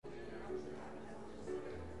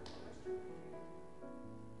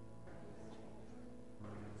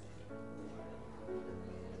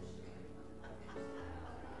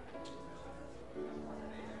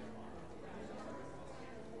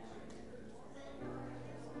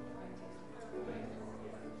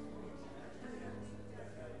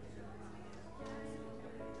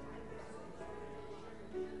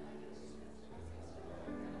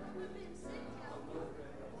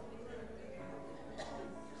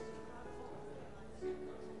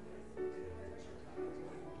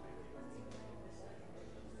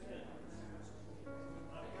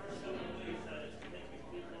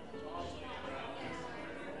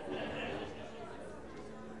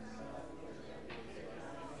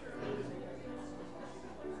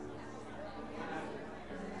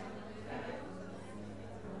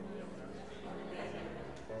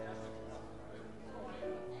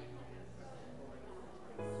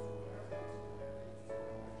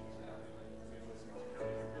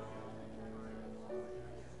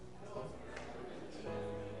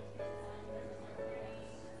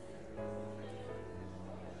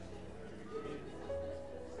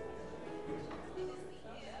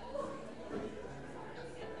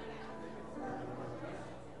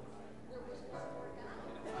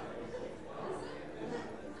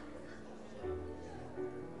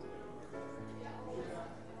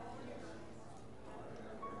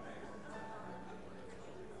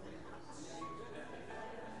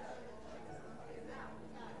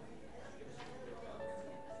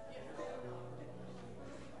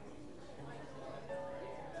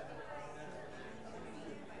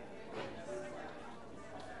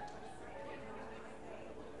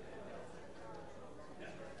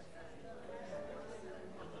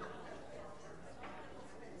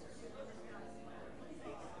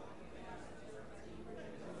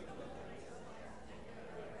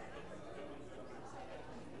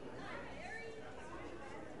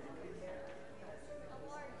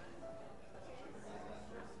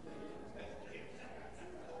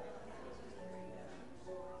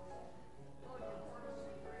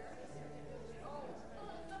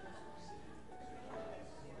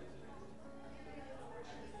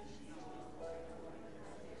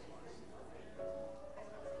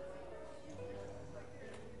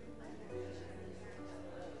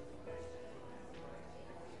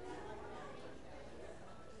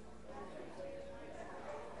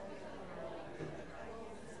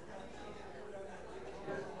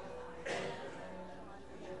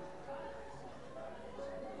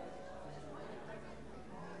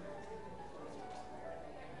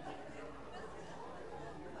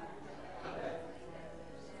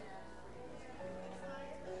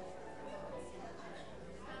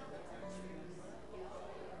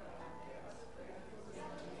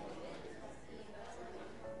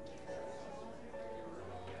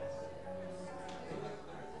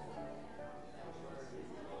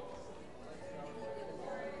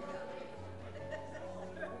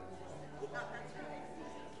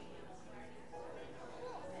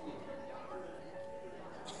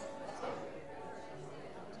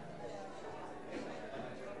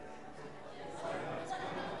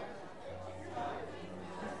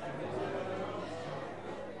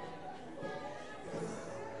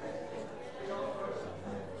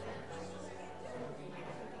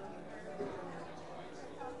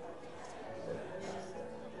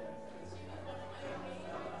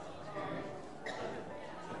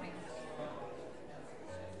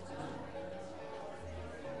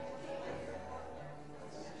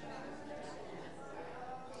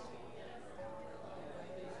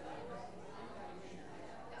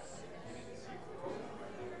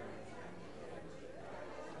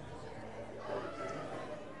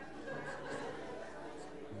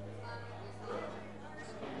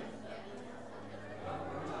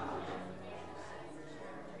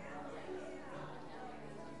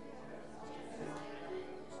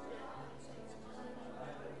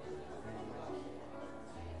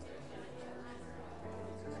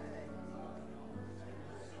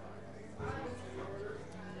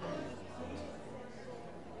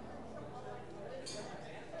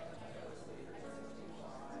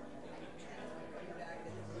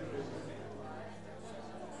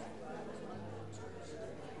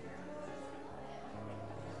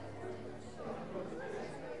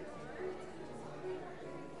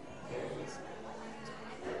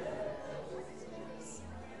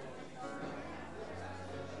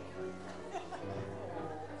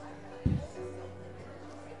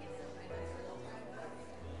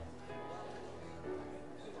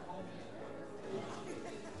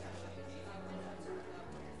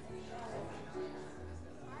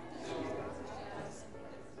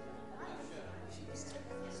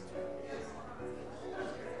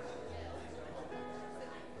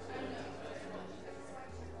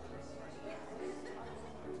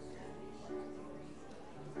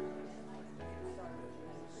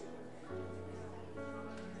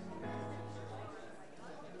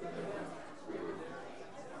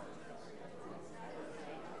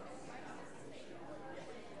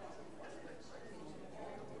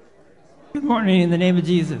Good morning in the name of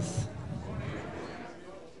Jesus.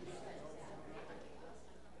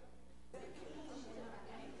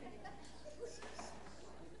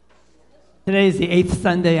 Today is the 8th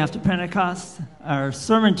Sunday after Pentecost. Our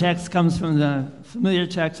sermon text comes from the familiar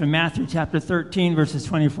text from Matthew chapter 13, verses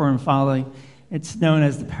 24 and following. It's known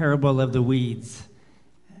as the parable of the weeds.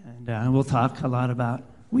 And we'll talk a lot about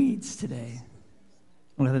weeds today.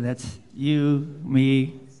 Whether that's you,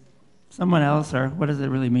 me, someone else, or what does it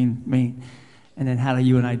really mean? And then how do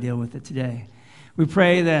you and I deal with it today? We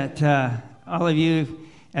pray that all of you,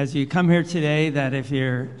 as you come here today, that if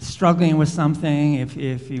you're struggling with something, if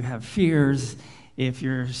you have fears, if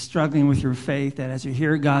you're struggling with your faith, that as you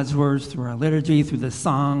hear God's words through our liturgy, through the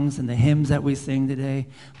songs and the hymns that we sing today,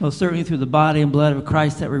 most certainly through the body and blood of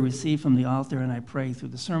Christ that we receive from the altar, and I pray through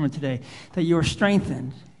the sermon today, that you are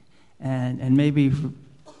strengthened and maybe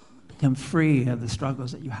become free of the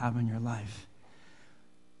struggles that you have in your life.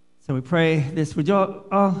 So we pray this. Would you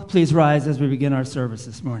all please rise as we begin our service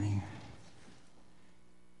this morning?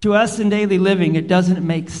 To us in daily living, it doesn't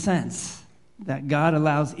make sense that God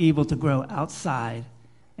allows evil to grow outside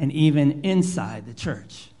and even inside the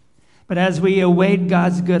church. But as we await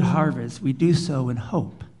God's good harvest, we do so in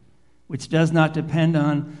hope, which does not depend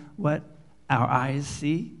on what our eyes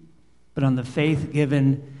see, but on the faith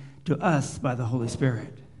given to us by the Holy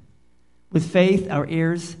Spirit. With faith, our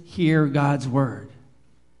ears hear God's word.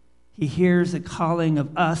 He hears the calling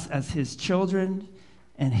of us as his children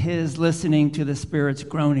and his listening to the Spirit's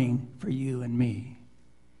groaning for you and me.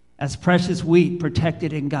 As precious wheat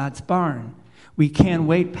protected in God's barn, we can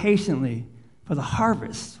wait patiently for the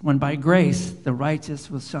harvest when by grace the righteous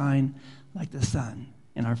will shine like the sun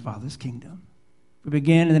in our Father's kingdom. We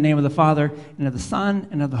begin in the name of the Father, and of the Son,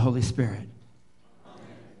 and of the Holy Spirit. Amen.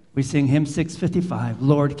 We sing hymn 655,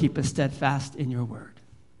 Lord, keep us steadfast in your word.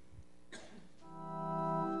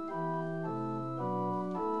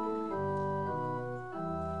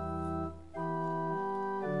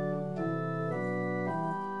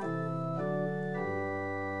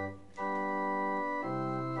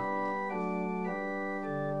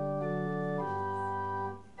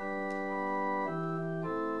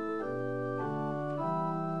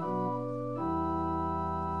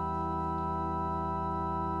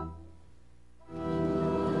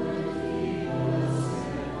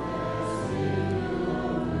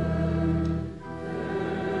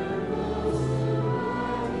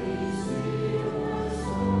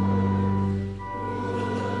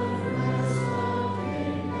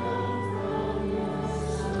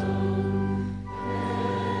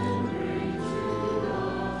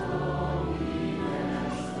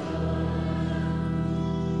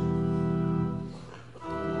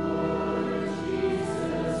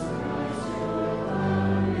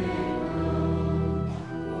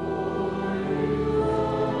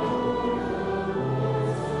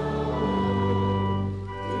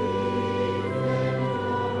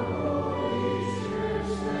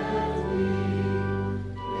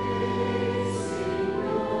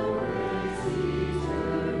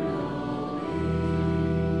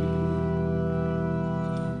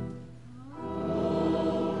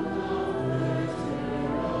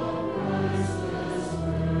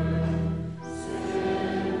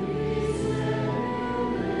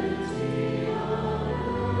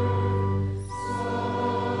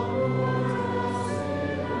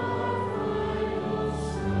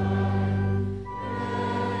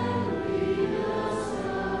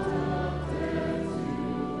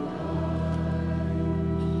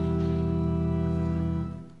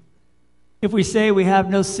 If we say we have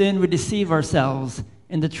no sin, we deceive ourselves,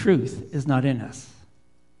 and the truth is not in us.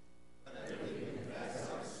 But if we confess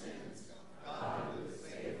our sins, God, who is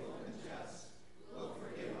faithful and just, will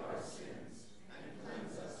forgive our sins and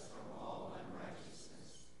cleanse us from all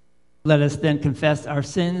unrighteousness. Let us then confess our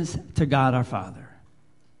sins to God our Father.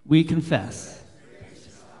 We confess.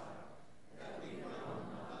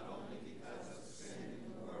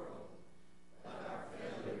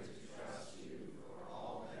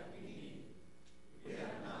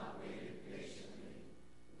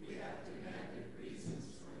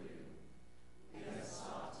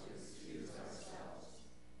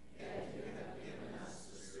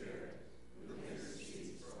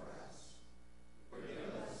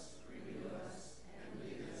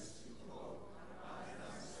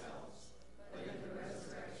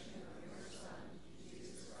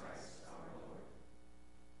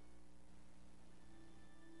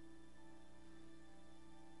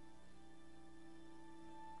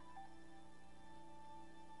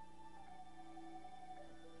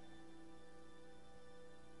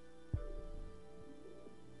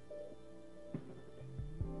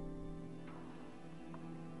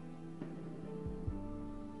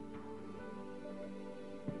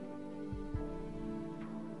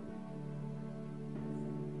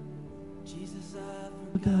 Jesus, I've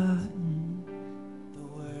forgotten the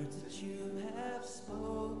words that you have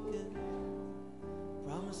spoken,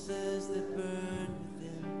 promises that burn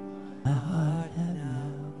within my heart have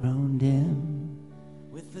now grown dim.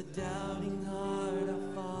 With a doubting heart I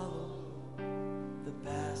follow the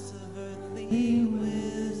paths of earthly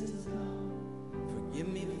wisdom. Forgive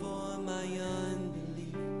me for my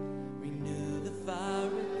unbelief, renew the fire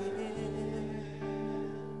again.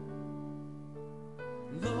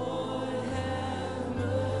 Lord, have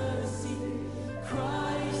mercy,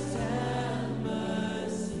 Christ, have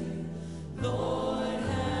mercy. Lord,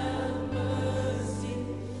 have mercy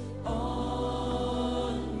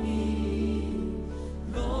on me.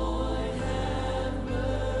 Lord, have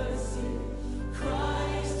mercy,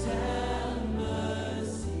 Christ, have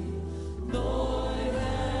mercy. Lord,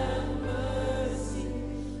 have mercy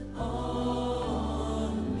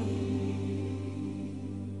on me.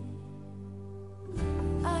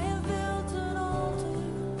 I have built an altar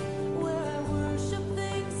where I worship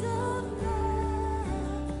things of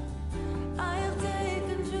man. I have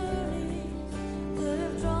taken journeys that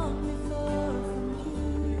have drawn me far from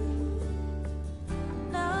you.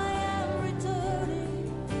 Now I am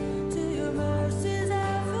returning to your mercies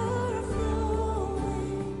ever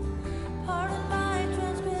flowing. Pardon my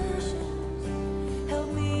transgressions, help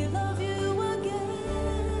me love you again.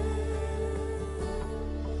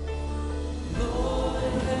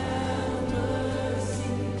 Lord, have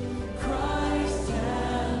mercy, Christ,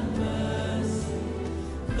 have mercy.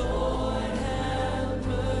 Lord, have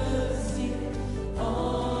mercy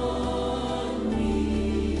on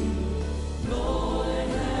me. Lord,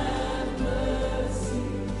 have mercy,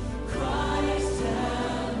 Christ,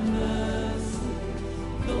 have mercy.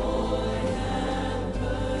 Lord, have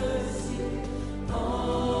mercy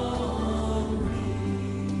on me.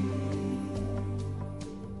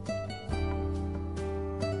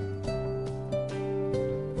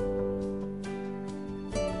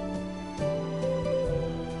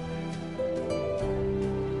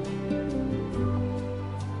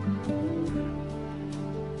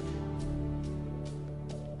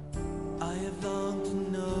 I have longed to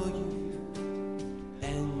know you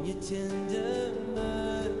and your tender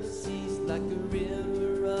mercies, like a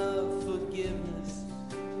river of forgiveness,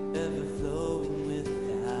 ever flowing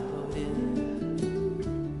without end.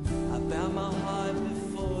 I bow my heart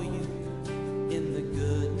before you in the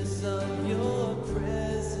goodness of your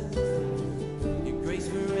presence, your grace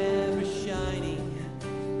forever shining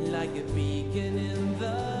like a beacon in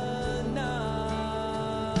the night.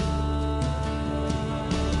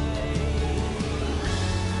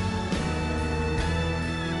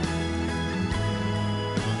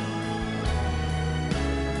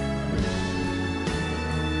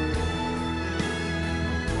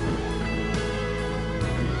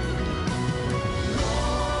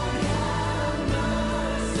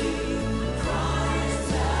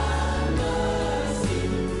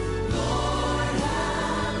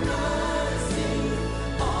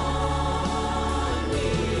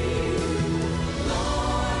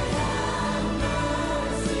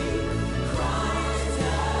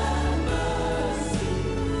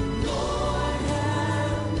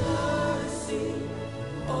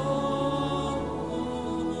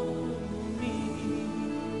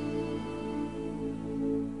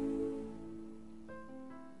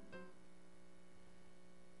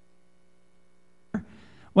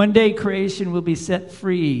 One day creation will be set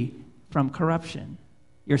free from corruption.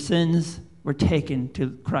 Your sins were taken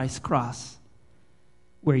to Christ's cross,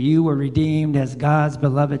 where you were redeemed as God's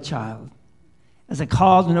beloved child. As a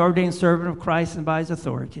called and ordained servant of Christ and by his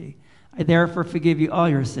authority, I therefore forgive you all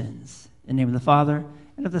your sins. In the name of the Father,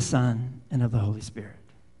 and of the Son, and of the Holy Spirit.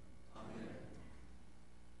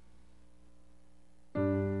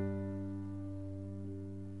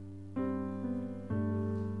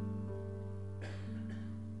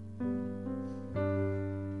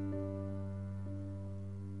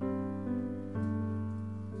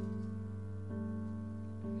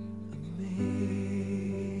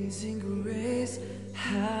 Amazing grace,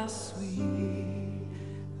 how sweet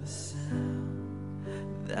the sound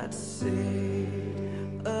that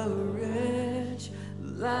saved a wretch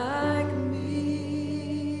like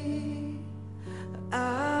me.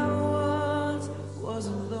 I once was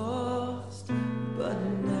lost, but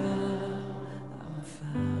now I'm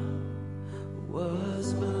found.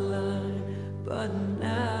 Was blind, but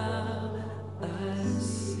now I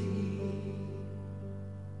see.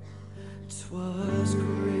 'Twas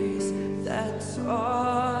grace that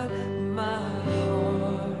taught my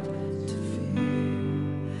heart to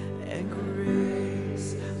fear, and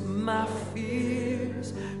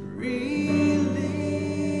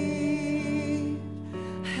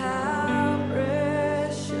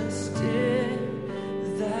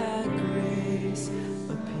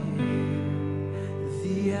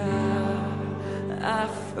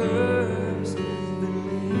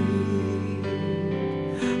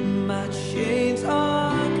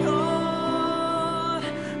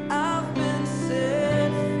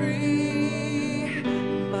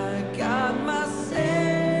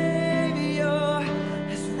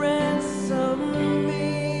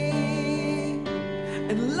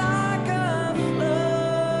And like a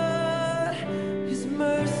flood, his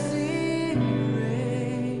mercy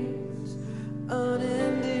reigns,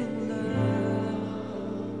 unending love,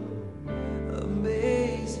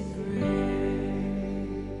 amazing grace.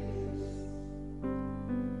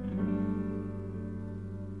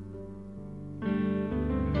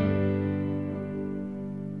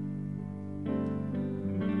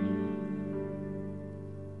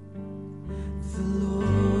 The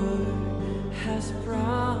Lord has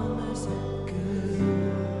promised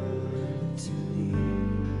good to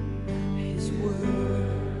me. His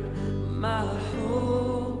word, my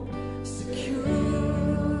hope secure.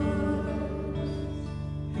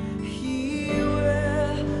 He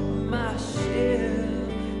will my shield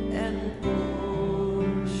and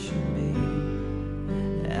portion be,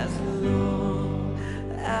 as long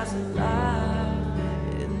as life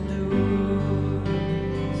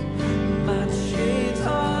endures. My chains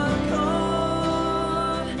are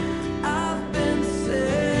gone, I've been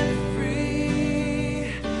set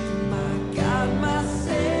free. My God, my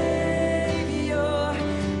Savior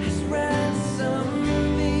has ransomed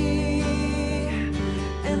me.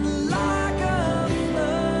 And like a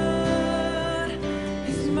flood,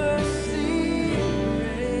 his mercy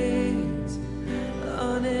reigns,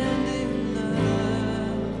 unending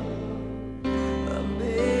love,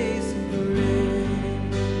 amazing grace.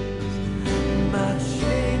 My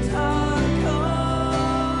chains are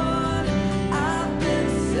gone, I've been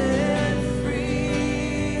set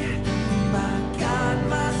free. My God,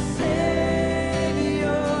 my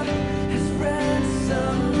Savior has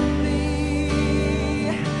ransomed me.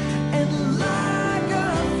 And like a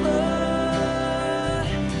flood,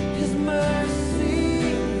 his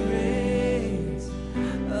mercy reigns,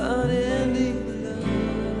 unending love,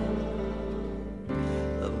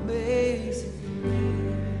 amazing grace.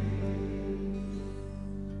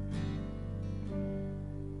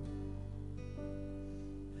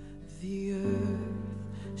 The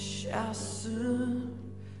earth shall soon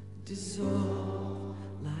dissolve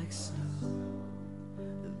like snow.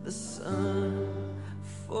 The sun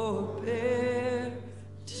forbear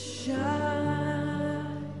to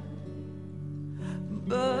shine.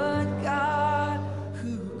 But God,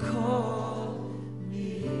 who called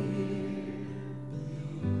me here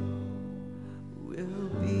below, will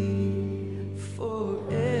be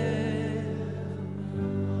forever.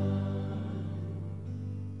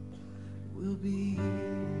 Will be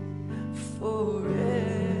forever.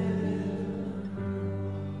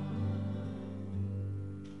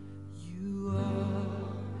 You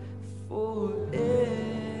are forever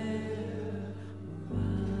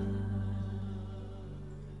mine.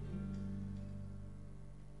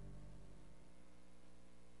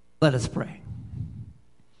 Let us pray.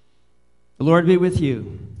 The Lord be with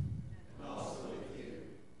you.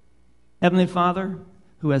 Heavenly Father,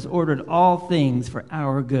 who has ordered all things for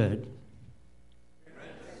our good,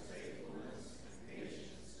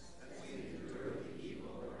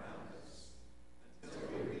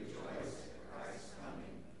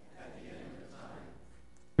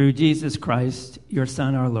 through Jesus Christ, your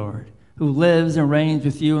Son, our Lord, who lives and reigns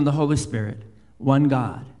with you in the Holy Spirit, one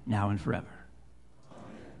God, now and forever.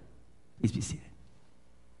 Amen. Please be seated.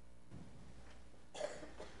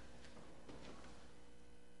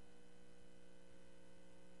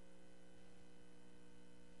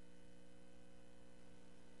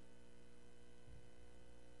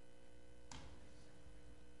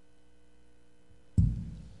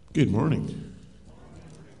 Good morning.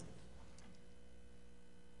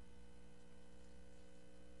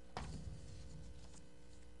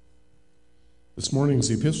 This morning's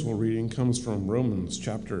epistle reading comes from Romans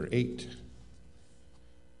chapter 8.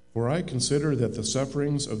 For I consider that the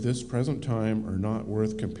sufferings of this present time are not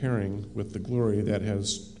worth comparing with the glory that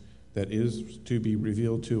is to be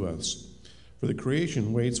revealed to us. For the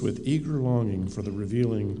creation waits with eager longing for the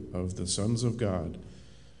revealing of the sons of God.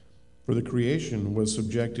 For the creation was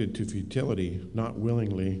subjected to futility, not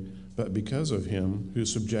willingly, but because of him who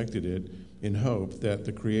subjected it, in hope that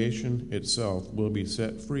the creation itself will be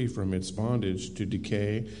set free from its bondage to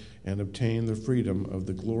decay and obtain the freedom of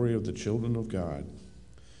the glory of the children of God.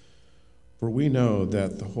 For we know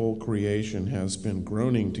that the whole creation has been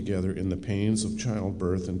groaning together in the pains of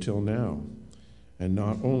childbirth until now. And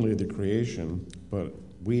not only the creation, but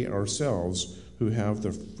we ourselves who have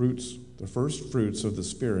the first fruits of the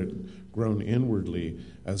Spirit groan inwardly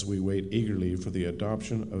as we wait eagerly for the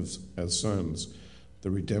adoption as sons, the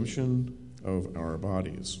redemption of our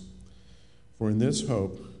bodies. For in this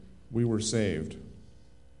hope we were saved.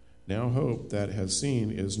 Now hope that has seen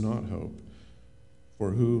is not hope,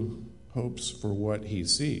 for who hopes for what he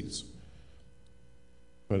sees?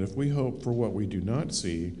 But if we hope for what we do not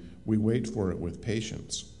see, we wait for it with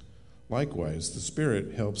patience. Likewise, the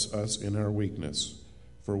Spirit helps us in our weakness,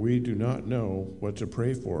 for we do not know what to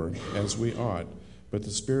pray for as we ought, but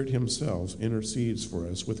the Spirit himself intercedes for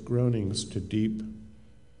us with groanings too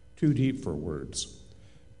deep for words.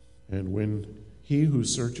 And when he who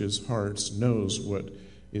searches hearts knows what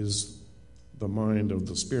is the mind of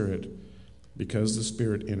the Spirit, because the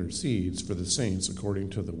Spirit intercedes for the saints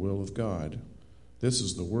according to the will of God. This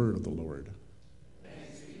is the word of the Lord.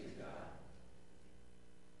 Thanks be to God.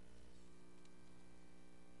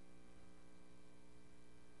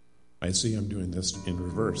 I see I'm doing this in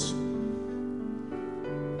reverse.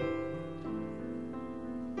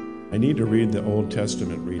 I need to read the Old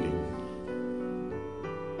Testament reading.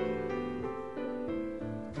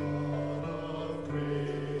 God of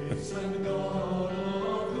grace and God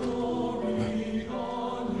of glory,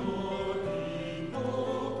 on your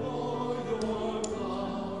people pour your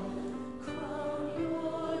power. Crown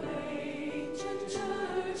your ancient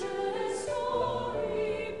church's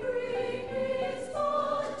story, bring its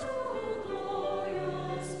thought to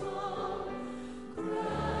glorious power.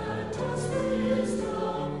 Grant us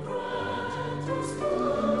wisdom, grant us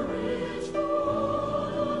courage for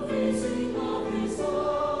the facing of this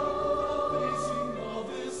hour, facing of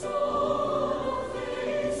this hour,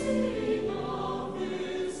 facing of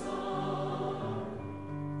this hour.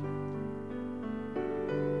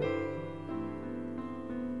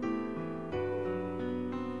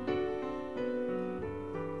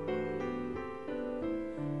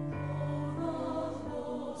 All the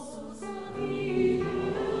hosts of evil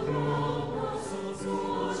round us,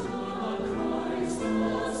 Lord God, Christ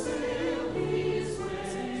the sail his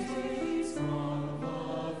ways from the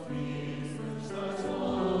fears that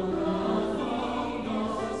long have found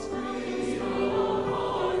us free. Our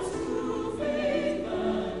hearts to faith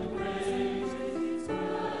and grace.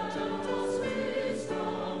 Grant us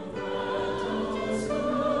wisdom, grant us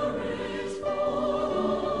courage for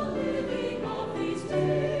the living of these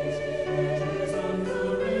days. Wisdom,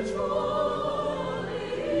 courage for the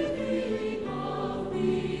living of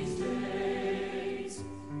these days.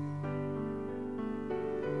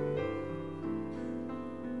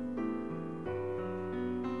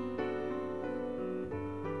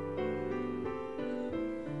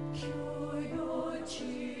 Cure your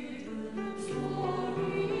children's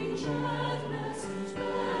glory, gentleness, and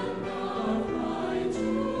the right to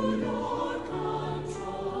your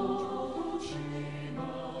control. Shame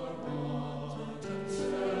our want and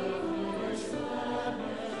selfish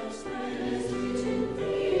madness, wasting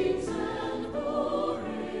things and poor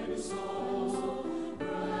in soul.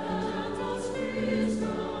 Grant us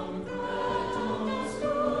wisdom, grant us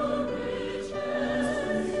courage,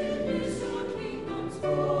 as is your kingdom's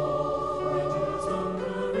goal. Wisdom,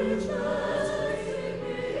 courage, as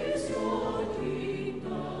is your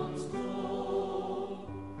kingdom's goal.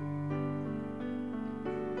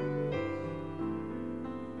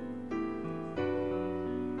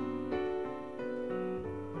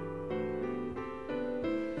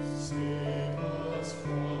 Save us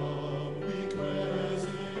from weak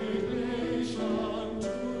resignation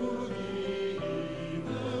to the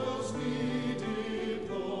evils we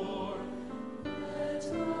deplore. Let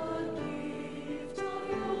the gift of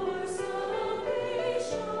your salvation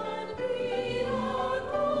be our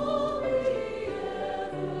glory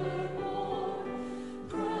evermore.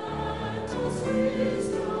 Grant us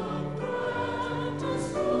wisdom, grant us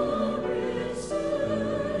courage,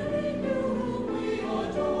 serving you we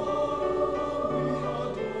adore,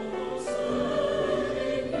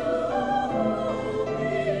 serving you we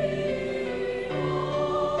adore.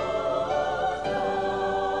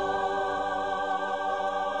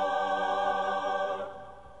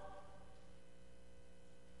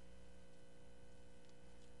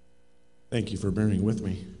 Thank you for bearing with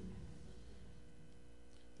me.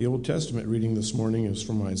 The Old Testament reading this morning is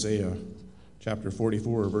from Isaiah chapter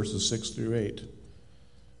 44, verses 6 through 8.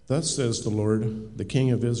 Thus says the Lord, the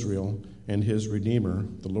King of Israel, and his Redeemer,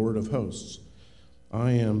 the Lord of hosts.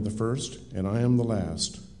 I am the first, and I am the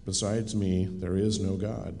last. Besides me, there is no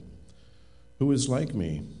God. Who is like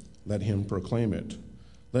me? Let him proclaim it.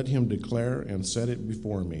 Let him declare and set it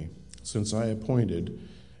before me, since I appointed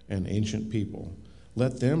an ancient people.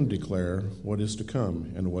 Let them declare what is to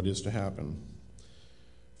come and what is to happen.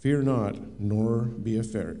 Fear not, nor be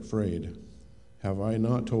afraid. Have I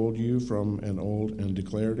not told you from an old and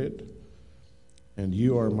declared it? And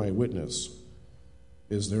you are my witness.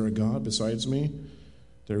 Is there a God besides me?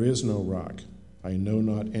 There is no rock. I know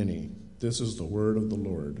not any. This is the word of the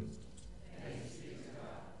Lord.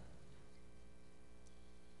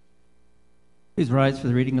 Please rise for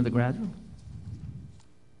the reading of the gradual.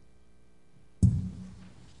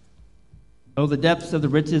 Oh, the depths of the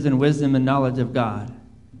riches and wisdom and knowledge of God.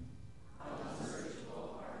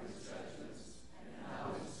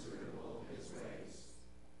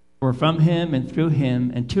 For from him and through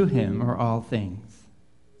him and to him are all things.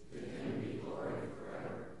 To him be glory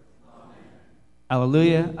forever. Amen.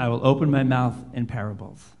 Alleluia, I will open my mouth in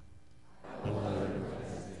parables. I will utter what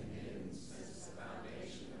has been hidden since the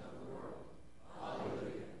foundation of the world.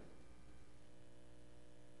 Alleluia.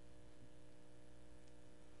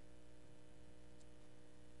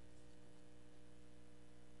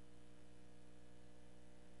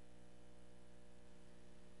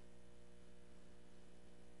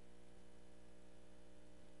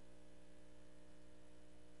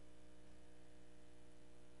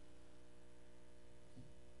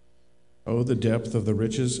 Oh, the depth of the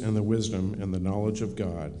riches and the wisdom and the knowledge of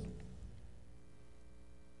God.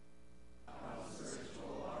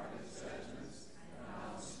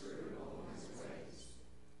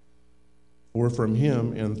 For from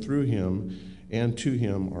him and through him and to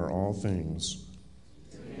him are all things.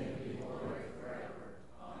 To him be glory forever.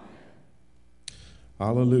 Amen.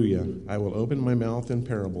 Alleluia. I will open my mouth in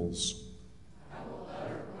parables. I will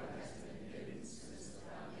utter what has been hidden since the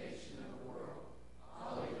foundation of the world.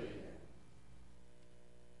 Alleluia.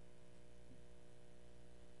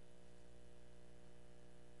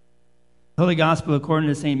 Holy Gospel according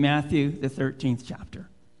to St. Matthew, the 13th chapter.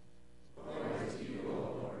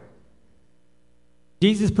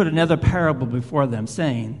 Jesus put another parable before them,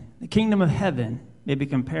 saying, the kingdom of heaven may be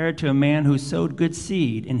compared to a man who sowed good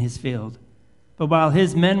seed in his field. But while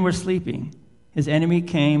his men were sleeping, his enemy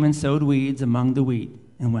came and sowed weeds among the wheat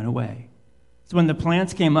and went away. So when the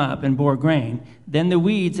plants came up and bore grain, then the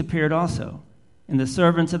weeds appeared also. And the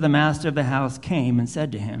servants of the master of the house came and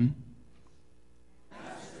said to him,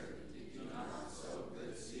 Master, did you not sow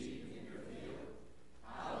good seed in your field?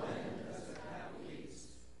 How then does it have weeds?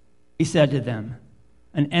 He said to them,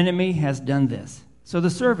 an enemy has done this. So the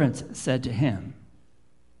servants said to him,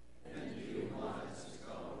 and do you want us to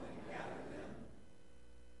go and gather them?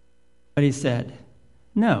 But he said,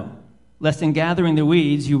 no, lest in gathering the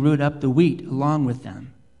weeds you root up the wheat along with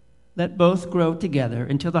them. Let both grow together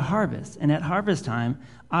until the harvest, and at harvest time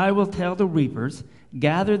I will tell the reapers,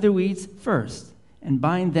 gather the weeds first, and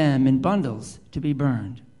bind them in bundles to be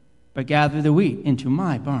burned, but gather the wheat into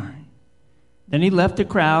my barn. Then he left the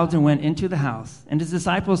crowds and went into the house, and his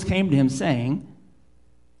disciples came to him, saying,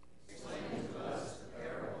 explain to us the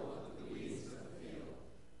parable of the weeds of the field.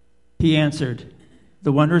 He answered,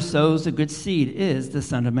 the one who sows the good seed is the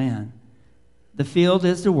Son of Man. The field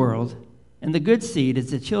is the world, and the good seed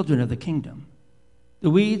is the children of the kingdom. The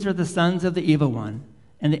weeds are the sons of the evil one,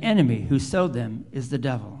 and the enemy who sowed them is the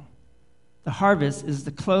devil. The harvest is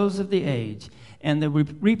the close of the age, and the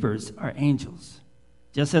reapers are angels.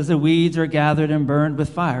 Just as the weeds are gathered and burned with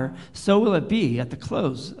fire, so will it be at the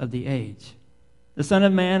close of the age. The Son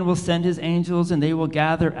of Man will send his angels, and they will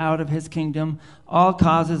gather out of his kingdom all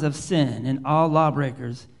causes of sin and all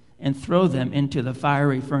lawbreakers, and throw them into the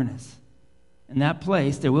fiery furnace. In that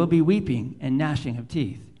place there will be weeping and gnashing of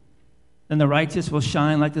teeth. Then the righteous will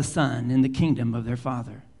shine like the sun in the kingdom of their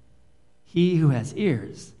Father. He who has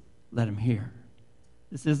ears, let him hear.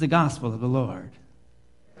 This is the gospel of the Lord.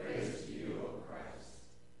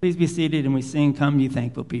 Please be seated, and we sing, Come, Ye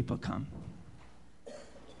Thankful People, Come.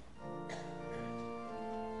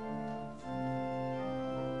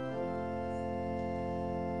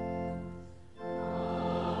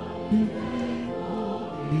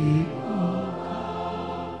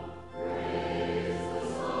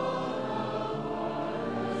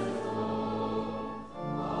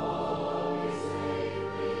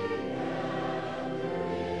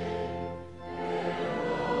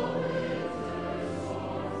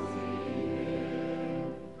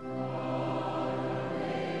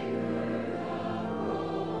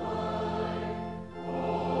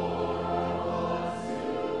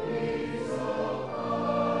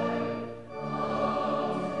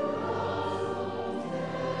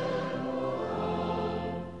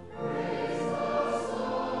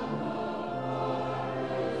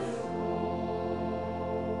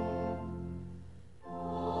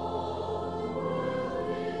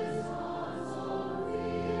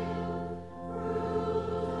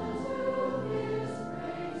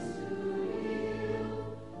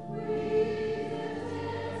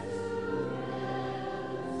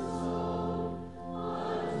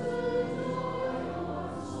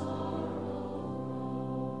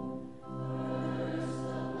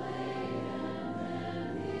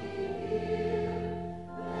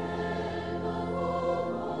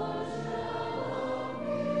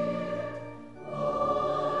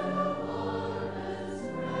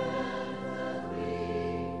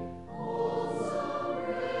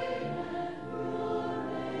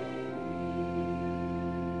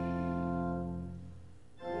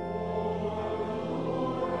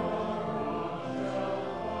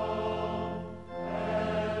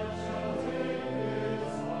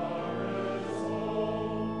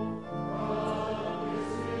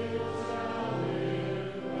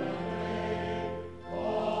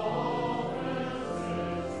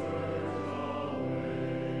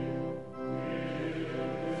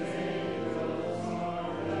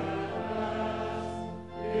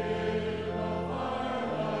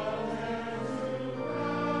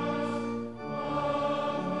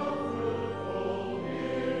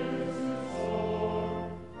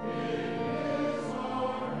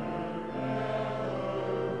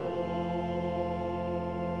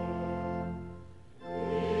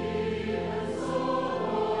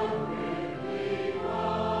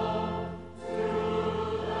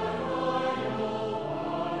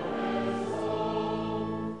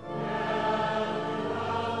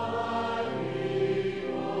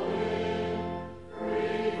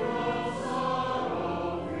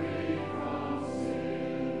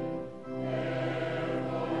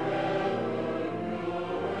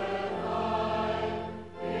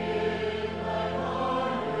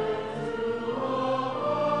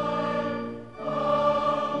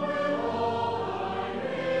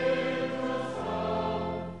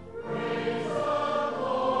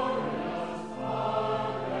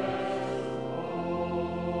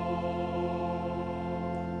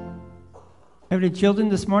 Have any children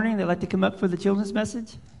this morning that like to come up for the children's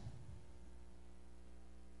message?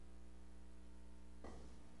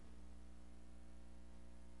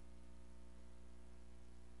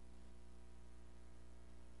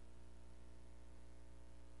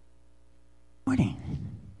 Morning.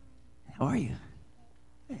 How are you?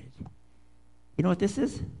 Good. You know what this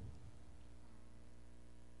is?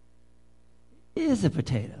 It is a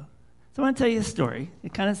potato. So I want to tell you a story.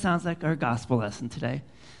 It kind of sounds like our gospel lesson today.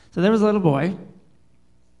 So there was a little boy,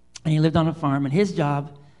 and he lived on a farm, and his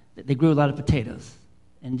job, they grew a lot of potatoes.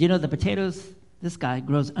 And you know, the potatoes, this guy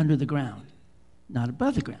grows under the ground, not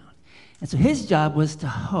above the ground. And so his job was to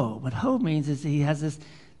hoe. What hoe means is he has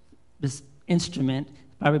this instrument,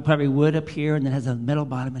 probably wood up here, and then has a metal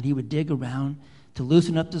bottom, and he would dig around to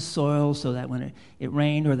loosen up the soil so that when it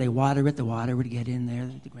rained or they water it, the water would get in there,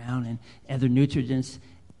 the ground, and other nutrients,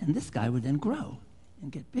 and this guy would then grow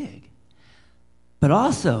and get big. But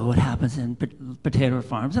also what happens in potato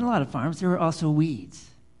farms, and a lot of farms, there are also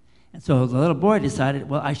weeds. And so the little boy decided,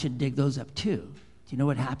 well, I should dig those up too. Do you know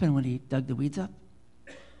what happened when he dug the weeds up?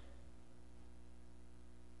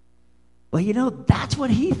 Well, you know, that's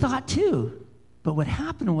what he thought too. But what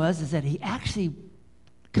happened is that he actually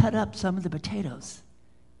cut up some of the potatoes,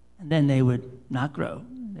 and then they would not grow.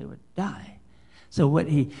 They would die.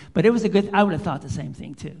 But it was I would have thought the same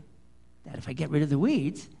thing too, that if I get rid of the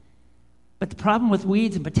weeds, but the problem with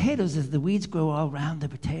weeds and potatoes is the weeds grow all around the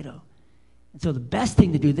potato. And so the best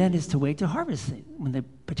thing to do then is to wait to harvest it when the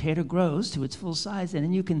potato grows to its full size, and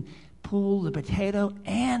then you can pull the potato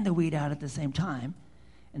and the weed out at the same time,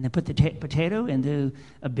 and then put the potato into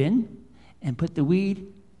a bin and put the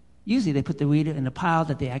weed. Usually they put the weed in a pile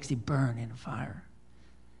that they actually burn in a fire.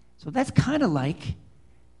 So that's kind of like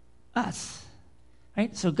us,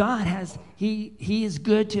 right? So God he is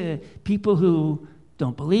good to people who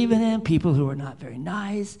don't believe in him, people who are not very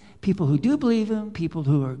nice, people who do believe him, people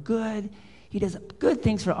who are good. He does good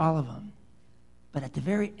things for all of them. But at the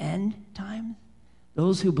very end time,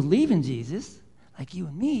 those who believe in Jesus, like you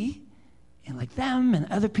and me, and like them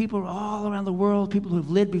and other people all around the world, people who have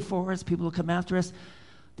lived before us, people who come after us,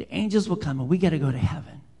 the angels will come and we got to go to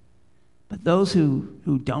heaven. But those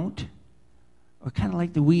who don't are kind of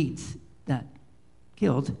like the weeds that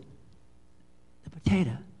killed the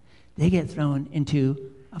potato. They get thrown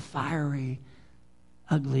into a fiery,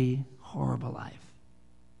 ugly, horrible life.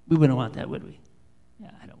 We wouldn't want that, would we? Yeah,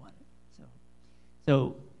 I don't want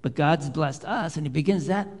it. But God's blessed us, and he begins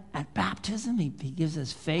that at baptism. He gives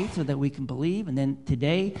us faith so that we can believe. And then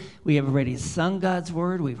today, we have already sung God's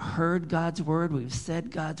word. We've heard God's word. We've said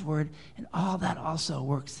God's word. And all that also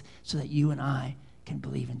works so that you and I can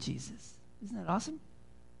believe in Jesus. Isn't that awesome?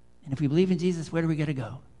 And if we believe in Jesus, where do we get to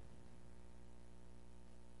go?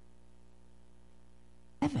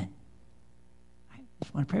 Heaven. All right, you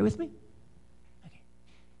want to pray with me? Okay.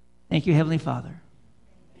 Thank you, Heavenly Father,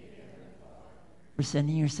 for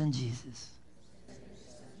sending your son Jesus,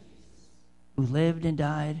 who lived and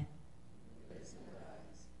died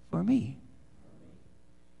for me.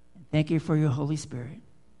 And thank you for your Holy Spirit,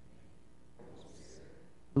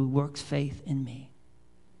 who works faith in me,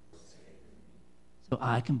 so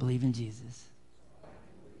I can believe in Jesus,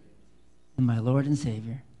 and my Lord and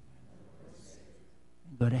Savior,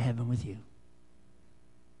 and go to heaven with you.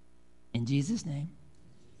 In Jesus' name,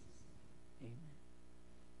 amen.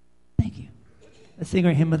 Thank you. Let's sing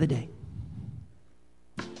our hymn of the day.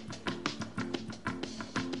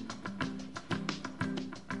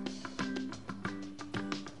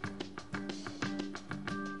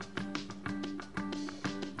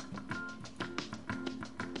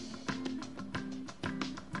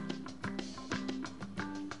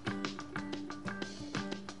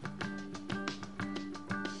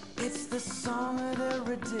 It's the song of the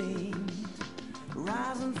redeemed,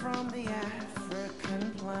 rising from the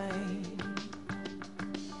African plain.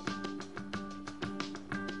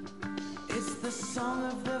 It's the song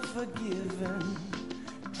of the forgiven,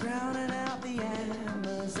 drowning out the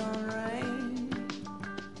Amazon rain.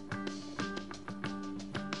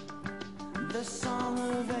 The song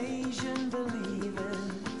of Asian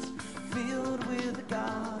believers, filled with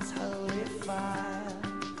God's holy fire.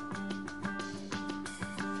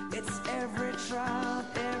 It's every tribe,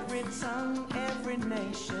 every tongue, every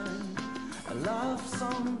nation, a love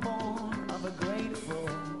song born of a grateful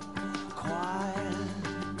choir.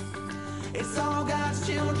 It's all God's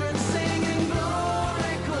children singing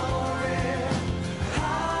glory, glory,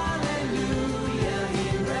 hallelujah,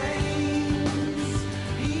 he reigns,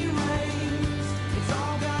 he reigns. It's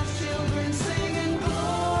all God's children singing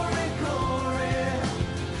glory, glory,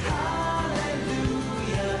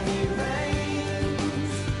 hallelujah, he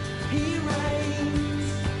reigns, he reigns.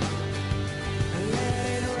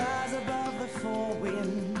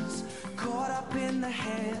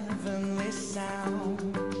 sound.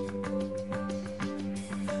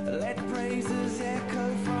 Let praises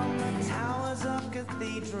echo from the towers of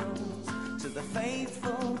cathedrals to the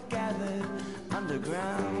faithful gathered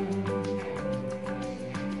underground.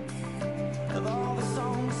 Of all the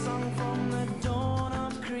songs sung from the dawn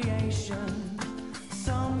of creation,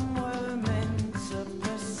 some were meant to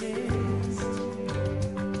persist.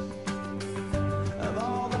 Of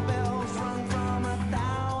all the bells rung from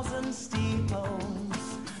 1,000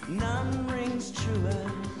 steeples, none rings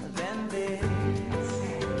truer than this.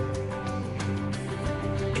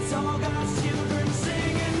 It's all God's children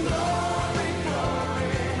singing glory,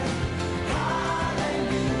 glory,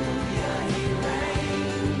 hallelujah, He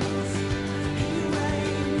reigns, He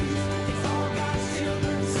reigns. It's all God's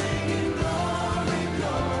children singing glory,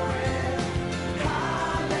 glory,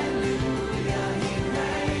 hallelujah, He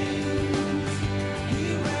reigns, He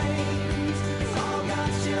reigns. It's all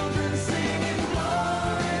God's children singing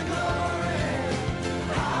glory, glory,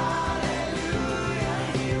 hallelujah,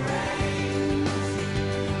 He reigns,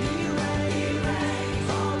 He reigns.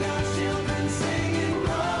 All God's children singing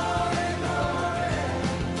glory, glory,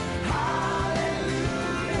 hallelujah,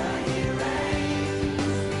 He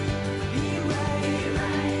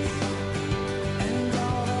reigns, and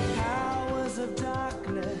all the powers of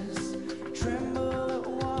darkness tremble at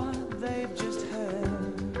what they've just heard.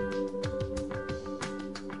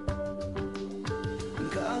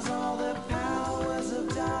 'Cause all the powers of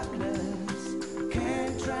darkness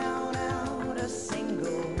can't drown out a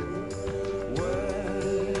single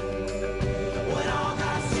word. When all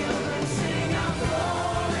God's children sing out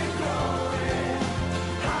glory, glory,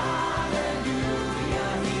 hallelujah,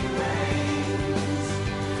 He reigns,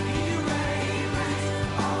 He reigns.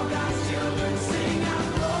 All God's children sing out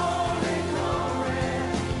glory, glory,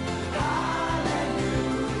 hallelujah,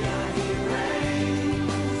 He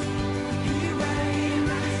reigns, He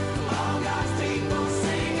reigns. All God's people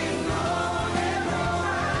singing glory,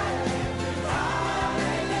 glory,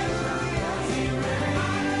 hallelujah, He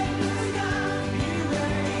reigns, He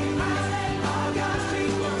reigns. All God's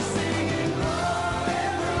people singing glory,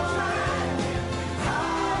 glory,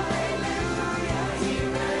 hallelujah, He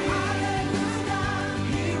reigns,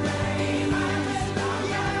 He reigns.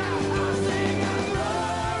 We're singing glory,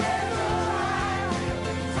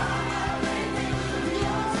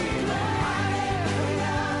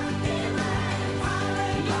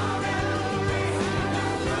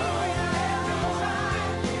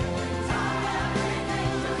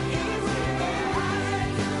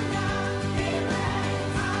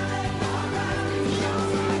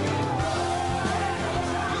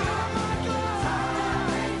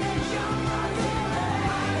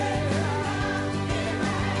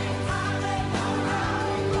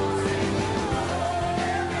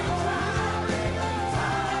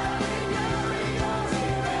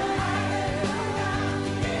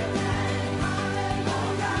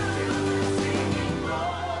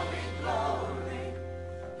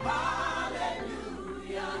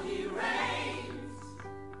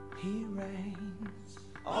 He reigns.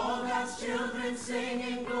 All God's children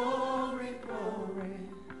singing glory, glory,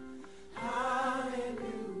 hallelujah,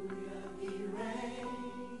 He reigns.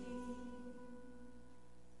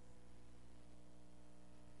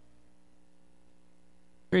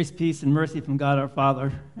 Grace, peace, and mercy from God our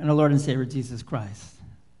Father and our Lord and Savior Jesus Christ.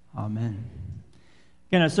 Amen.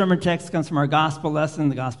 Again, our sermon text comes from our gospel lesson,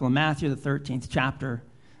 the Gospel of Matthew, the 13th chapter,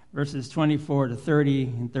 verses 24 to 30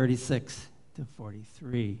 and 36 to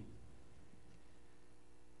 43.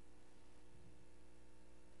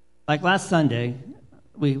 Like last Sunday,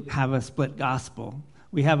 we have a split gospel.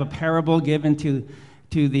 We have a parable given to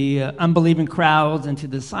the unbelieving crowds and to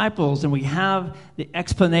the disciples, and we have the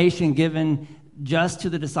explanation given just to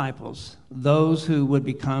the disciples, those who would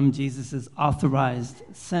become Jesus' authorized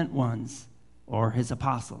sent ones or his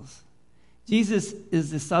apostles. Jesus is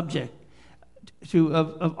the subject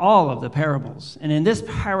of all of the parables. And in this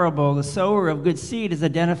parable, the sower of good seed is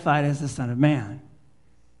identified as the Son of Man.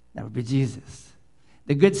 That would be Jesus.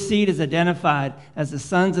 The good seed is identified as the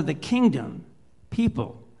sons of the kingdom,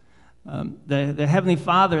 people. The Heavenly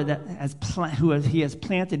Father who he has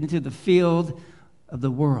planted into the field of the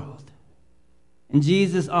world. And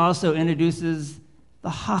Jesus also introduces the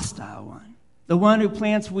hostile one, the one who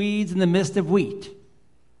plants weeds in the midst of wheat.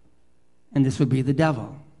 And this would be the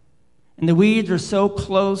devil. And the weeds are so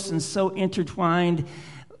close and so intertwined,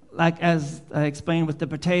 like as I explained with the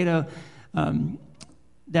potato,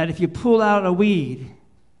 that if you pull out a weed,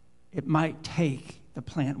 it might take the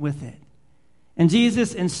plant with it. And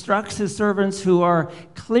Jesus instructs his servants, who are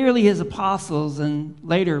clearly his apostles and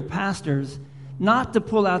later pastors, not to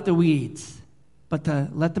pull out the weeds, but to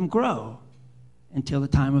let them grow until the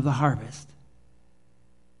time of the harvest.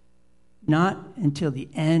 not until the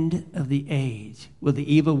end of the age will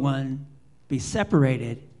the evil one be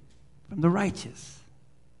separated from the righteous.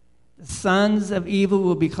 The sons of evil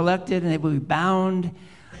will be collected, and they will be bound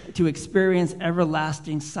to experience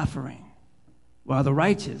everlasting suffering, while the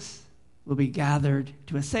righteous will be gathered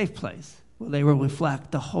to a safe place where they will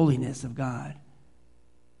reflect the holiness of God.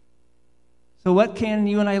 So what can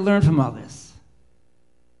you and I learn from all this?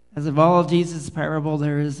 As of all of Jesus' parable,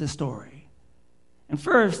 there is a story. And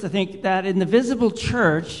first, I think that in the visible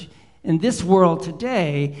church, in this world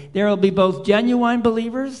today, there will be both genuine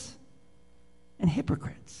believers and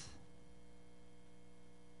hypocrites.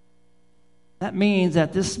 That means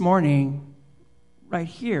that this morning, right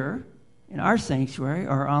here in our sanctuary,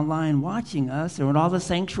 or online watching us, or in all the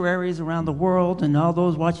sanctuaries around the world and all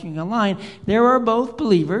those watching online, there are both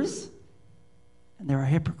believers and there are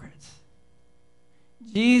hypocrites.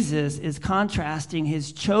 Jesus is contrasting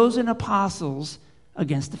his chosen apostles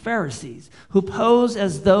against the Pharisees, who pose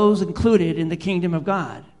as those included in the kingdom of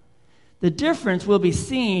God. The difference will be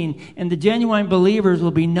seen, and the genuine believers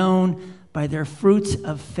will be known by their fruits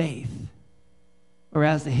of faith,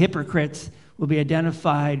 whereas the hypocrites will be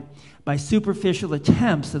identified by superficial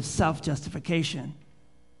attempts of self-justification.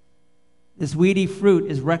 This weedy fruit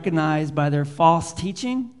is recognized by their false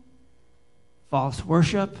teaching, false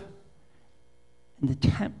worship, and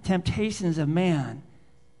the temptations of man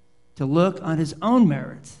to look on his own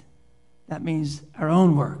merits, that means our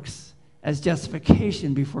own works, as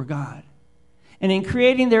justification before God. And in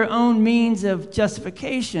creating their own means of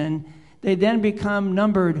justification, they then become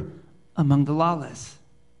numbered among the lawless.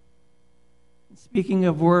 Speaking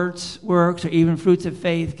of works, or even fruits of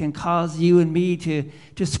faith can cause you and me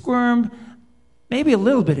to squirm maybe a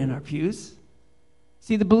little bit in our pews.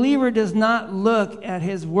 See, the believer does not look at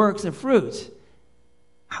his works of fruits.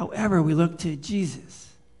 However, we look to Jesus,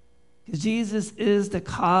 because Jesus is the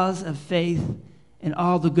cause of faith in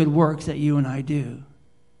all the good works that you and I do.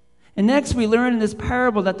 And next, we learn in this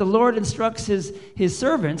parable that the Lord instructs his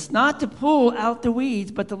servants not to pull out the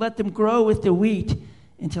weeds, but to let them grow with the wheat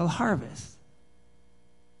until harvest.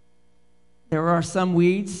 There are some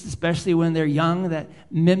weeds, especially when they're young, that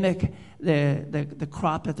mimic the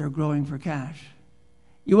crop that they're growing for cash.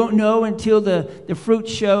 You won't know until the fruit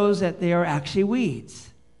shows that they are actually weeds.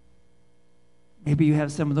 Maybe you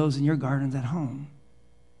have some of those in your gardens at home.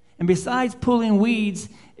 And besides, pulling weeds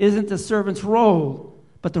isn't the servant's role,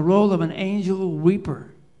 but the role of an angel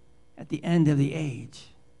reaper at the end of the age.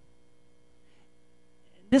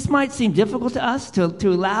 This might seem difficult to us to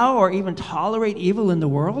allow or even tolerate evil in the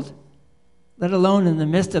world, let alone in the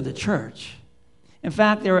midst of the church. In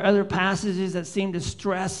fact, there are other passages that seem to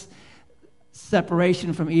stress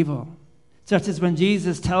separation from evil, such as when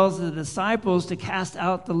Jesus tells the disciples to cast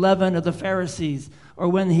out the leaven of the Pharisees, or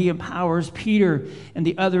when he empowers Peter and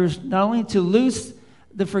the others not only to loose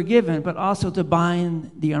the forgiven, but also to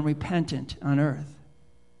bind the unrepentant on earth.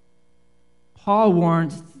 Paul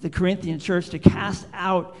warned the Corinthian church to cast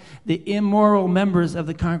out the immoral members of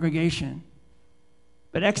the congregation.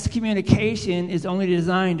 But excommunication is only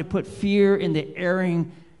designed to put fear in the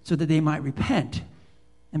erring so that they might repent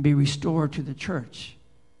and be restored to the church.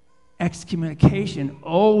 Excommunication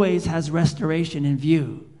always has restoration in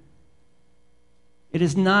view. It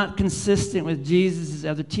is not consistent with Jesus'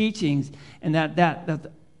 other teachings and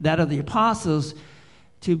that of the apostles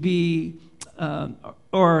to be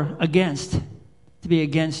against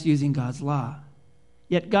using God's law.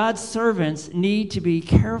 Yet God's servants need to be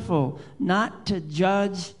careful not to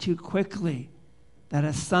judge too quickly that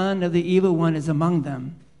a son of the evil one is among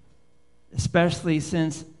them, especially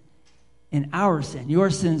since in our sin, your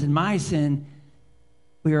sins and my sin,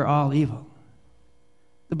 we are all evil.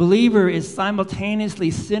 The believer is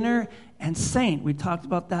simultaneously sinner and saint. We talked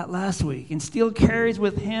about that last week, and still carries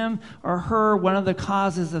with him or her one of the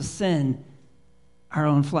causes of sin, our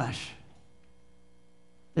own flesh.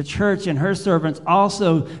 The church and her servants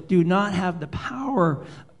also do not have the power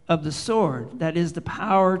of the sword, that is, the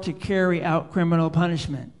power to carry out criminal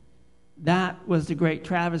punishment. That was the great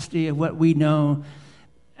travesty of what we know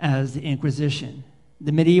as the Inquisition,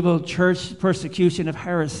 the medieval church persecution of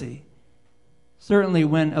heresy. Certainly,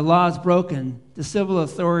 when a law is broken, the civil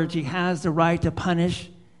authority has the right to punish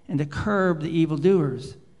and to curb the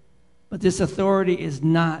evildoers. But this authority is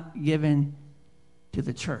not given to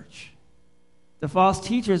the church. The false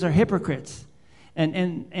teachers are hypocrites,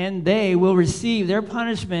 and they will receive their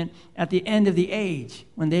punishment at the end of the age,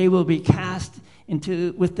 when they will be cast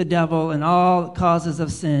into with the devil and all causes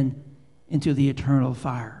of sin into the eternal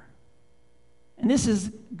fire. And this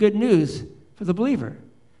is good news for the believer,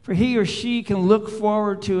 for he or she can look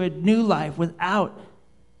forward to a new life without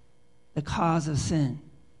the cause of sin.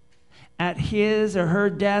 at his or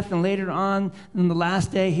her death, and later on in the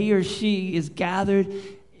last day, he or she is gathered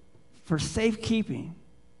for safekeeping.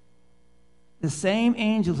 The same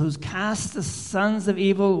angel who's cast the sons of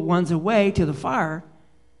evil ones away to the fire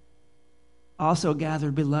also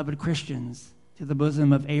gathered beloved Christians to the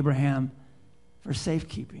bosom of Abraham for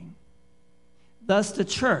safekeeping. Thus the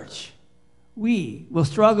church, we will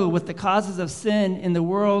struggle with the causes of sin in the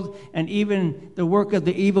world and even the work of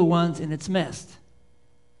the evil ones in its midst.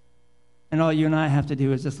 And all you and I have to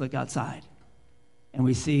do is just look outside, and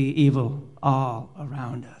we see evil all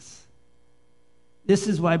around us. This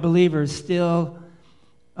is why believers still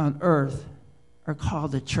on earth are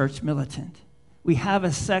called the church militant. We have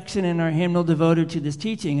a section in our hymnal devoted to this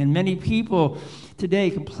teaching, and many people today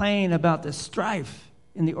complain about the strife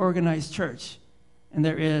in the organized church. And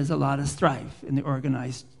there is a lot of strife in the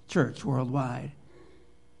organized church worldwide.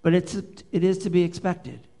 But it is to be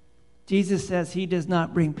expected. Jesus says he does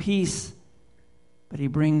not bring peace, but he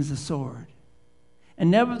brings a sword. And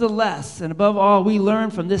nevertheless, and above all, we learn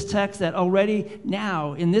from this text that already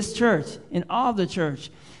now in this church, in all the church,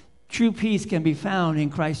 true peace can be found in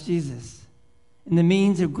Christ Jesus. In the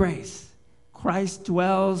means of grace, Christ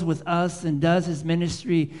dwells with us and does his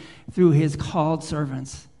ministry through his called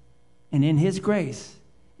servants. And in his grace,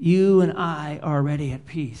 you and I are already at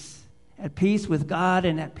peace with God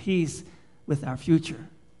and at peace with our future.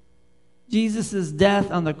 Jesus' death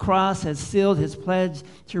on the cross has sealed his pledge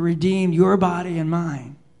to redeem your body and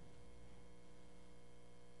mine.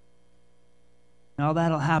 And all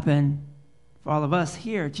that'll happen for all of us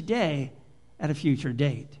here today at a future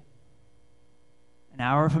date. An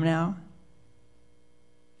hour from now,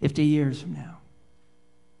 50 years from now,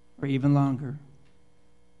 or even longer.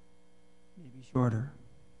 Shorter.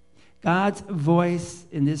 God's voice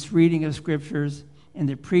in this reading of scriptures and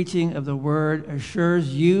the preaching of the word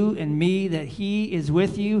assures you and me that he is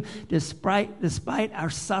with you despite our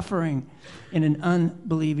suffering in an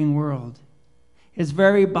unbelieving world. His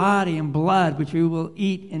very body and blood, which we will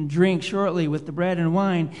eat and drink shortly with the bread and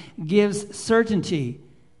wine, gives certainty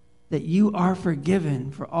that you are forgiven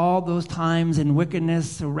for all those times and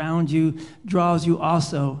wickedness around you draws you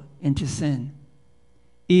also into sin.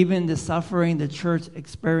 Even the suffering the church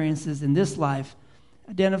experiences in this life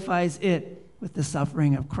identifies it with the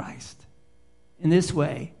suffering of Christ. In this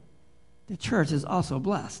way, the church is also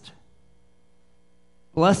blessed.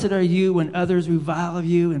 Blessed are you when others revile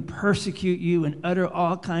you and persecute you and utter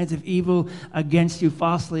all kinds of evil against you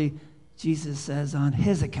falsely, Jesus says on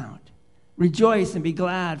his account. Rejoice and be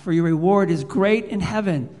glad, for your reward is great in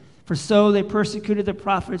heaven, for so they persecuted the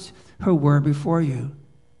prophets who were before you.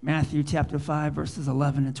 Matthew chapter 5, verses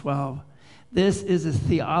 11 and 12. This is a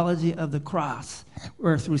theology of the cross,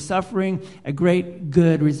 where through suffering a great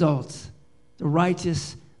good results. The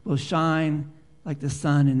righteous will shine like the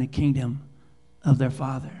sun in the kingdom of their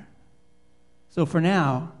Father. So for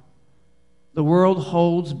now, the world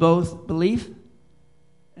holds both belief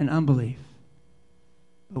and unbelief.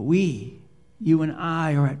 But we, you and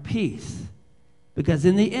I, are at peace, because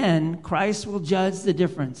in the end, Christ will judge the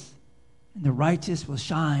difference, and the righteous will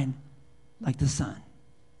shine like the sun.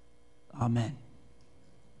 Amen.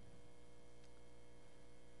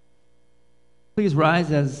 Please rise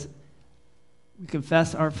as we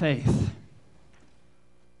confess our faith.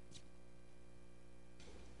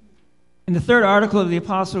 In the third article of the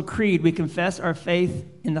Apostle Creed, we confess our faith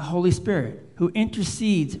in the Holy Spirit, who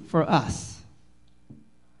intercedes for us.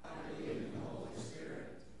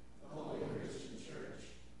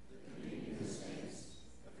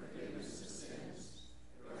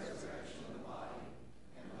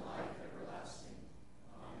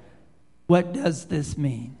 What does this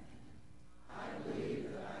mean? I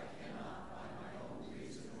believe that I cannot by my own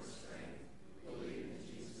reason or strength believe in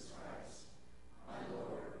Jesus Christ, my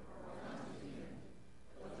Lord, or come to him,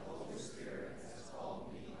 but the Holy Spirit has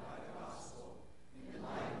called me by the gospel,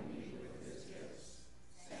 enlightened me with his gifts,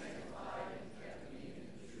 sanctified and kept me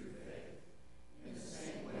in the true faith. In the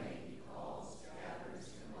same way he calls,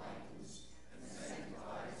 gathers, enlightens, and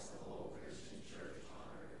sanctifies the whole Christian church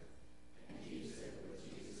on earth, and keeps it with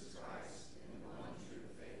Jesus Christ.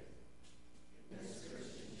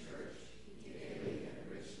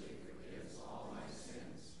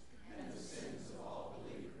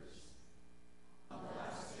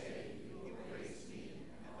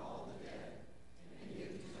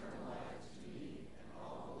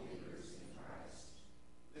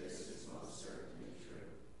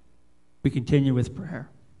 We continue with prayer.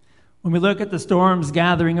 When we look at the storms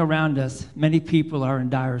gathering around us, many people are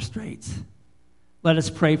in dire straits. Let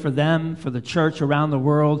us pray for them, for the church around the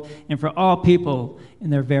world, and for all people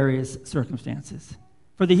in their various circumstances.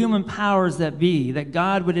 For the human powers that be, that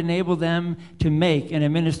God would enable them to make and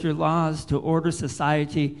administer laws to order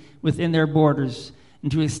society within their borders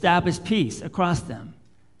and to establish peace across them.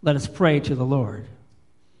 Let us pray to the Lord.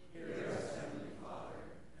 Hear us, Heavenly Father,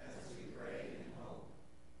 as we pray and hope.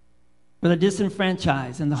 For the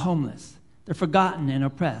disenfranchised and the homeless, the forgotten and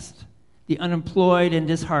oppressed, the unemployed and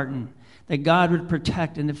disheartened, that God would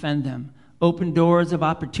protect and defend them, open doors of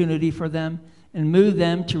opportunity for them, and move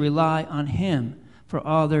them to rely on Him for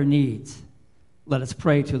all their needs. Let us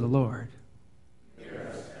pray to the Lord. Hear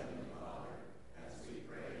us, Heavenly Father, as we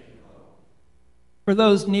pray and hope. For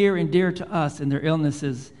those near and dear to us in their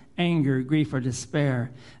illnesses, anger, grief, or despair,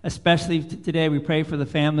 especially today we pray for the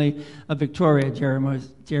family of Victoria,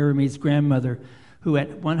 Jeremy's grandmother, who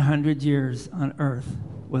at 100 years on earth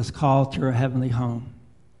was called to her heavenly home.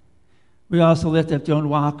 We also lift up Joan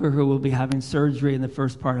Walker, who will be having surgery in the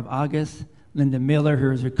first part of August, Linda Miller, who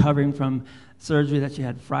is recovering from surgery that she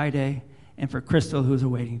had Friday, and for Crystal, who's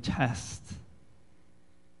awaiting tests.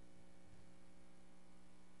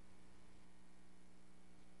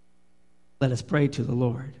 Let us pray to the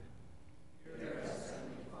Lord. Hear us,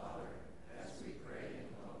 Heavenly Father, as we pray and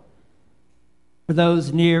hope. For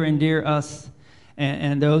those near and dear us,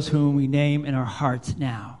 and those whom we name in our hearts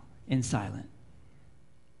now, in silence.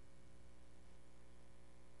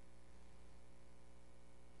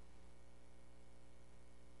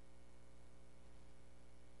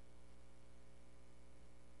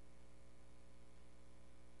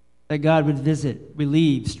 That God would visit,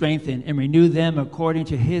 relieve, strengthen, and renew them according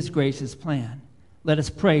to His gracious plan. Let us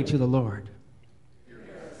pray to the Lord. Hear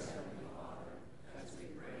us, Heavenly Father, as we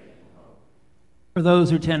pray and hope. For those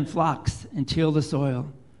who tend flocks and till the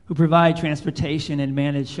soil, who provide transportation and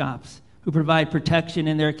manage shops, who provide protection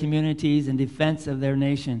in their communities and defense of their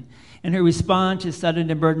nation, and who respond to sudden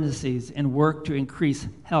emergencies and work to increase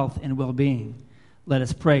health and well-being. Let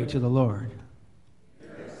us pray to the Lord.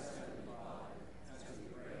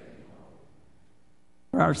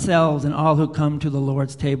 For ourselves and all who come to the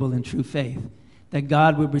Lord's table in true faith, that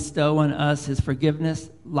God would bestow on us His forgiveness,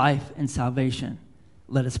 life, and salvation.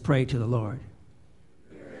 Let us pray to the Lord.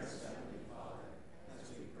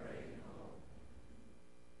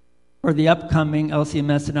 For the upcoming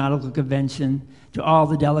LCMS Synodical Convention, to all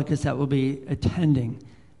the delegates that will be attending,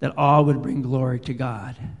 that all would bring glory to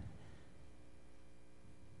God.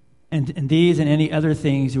 And these and any other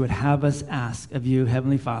things you would have us ask of you,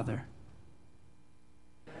 Heavenly Father.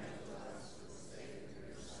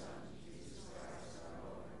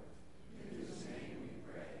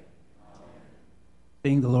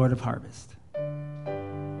 Being the Lord of harvest.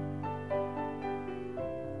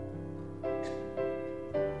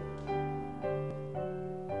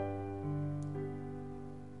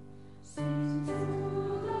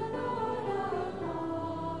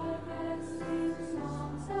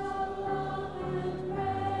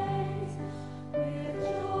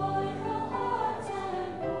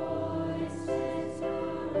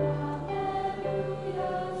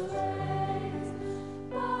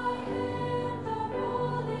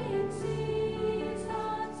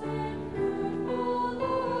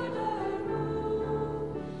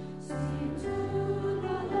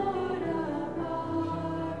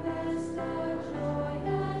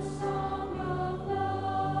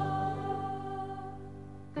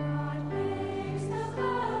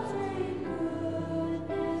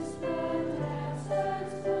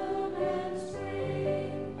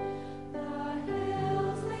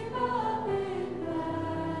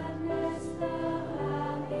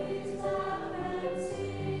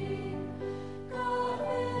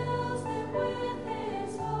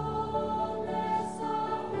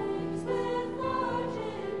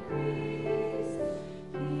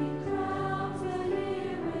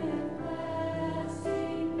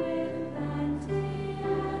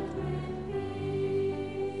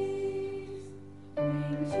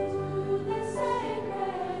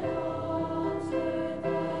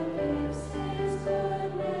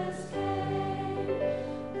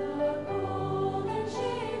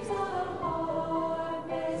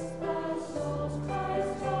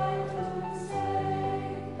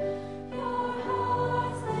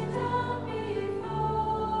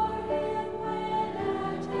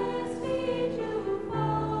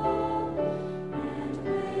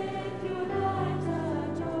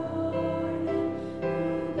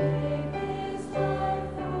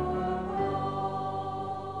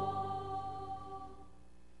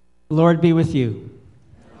 The Lord be with you.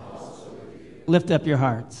 And also with you. Lift up your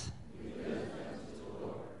hearts. We lift them to the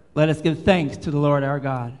Lord. Let us give thanks to the Lord our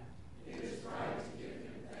God. It is right to give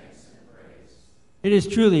Him thanks and praise. It is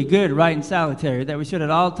truly good, right, and salutary that we should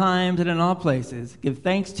at all times and in all places give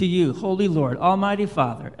thanks to you, Holy Lord, Almighty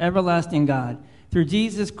Father, everlasting God, through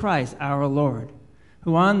Jesus Christ our Lord,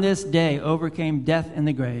 who on this day overcame death in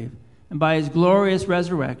the grave, and by his glorious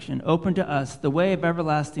resurrection opened to us the way of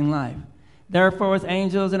everlasting life. Therefore, with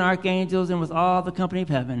angels and archangels and with all the company of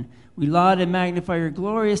heaven, we laud and magnify your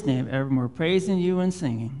glorious name, evermore praising you and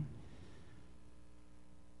singing.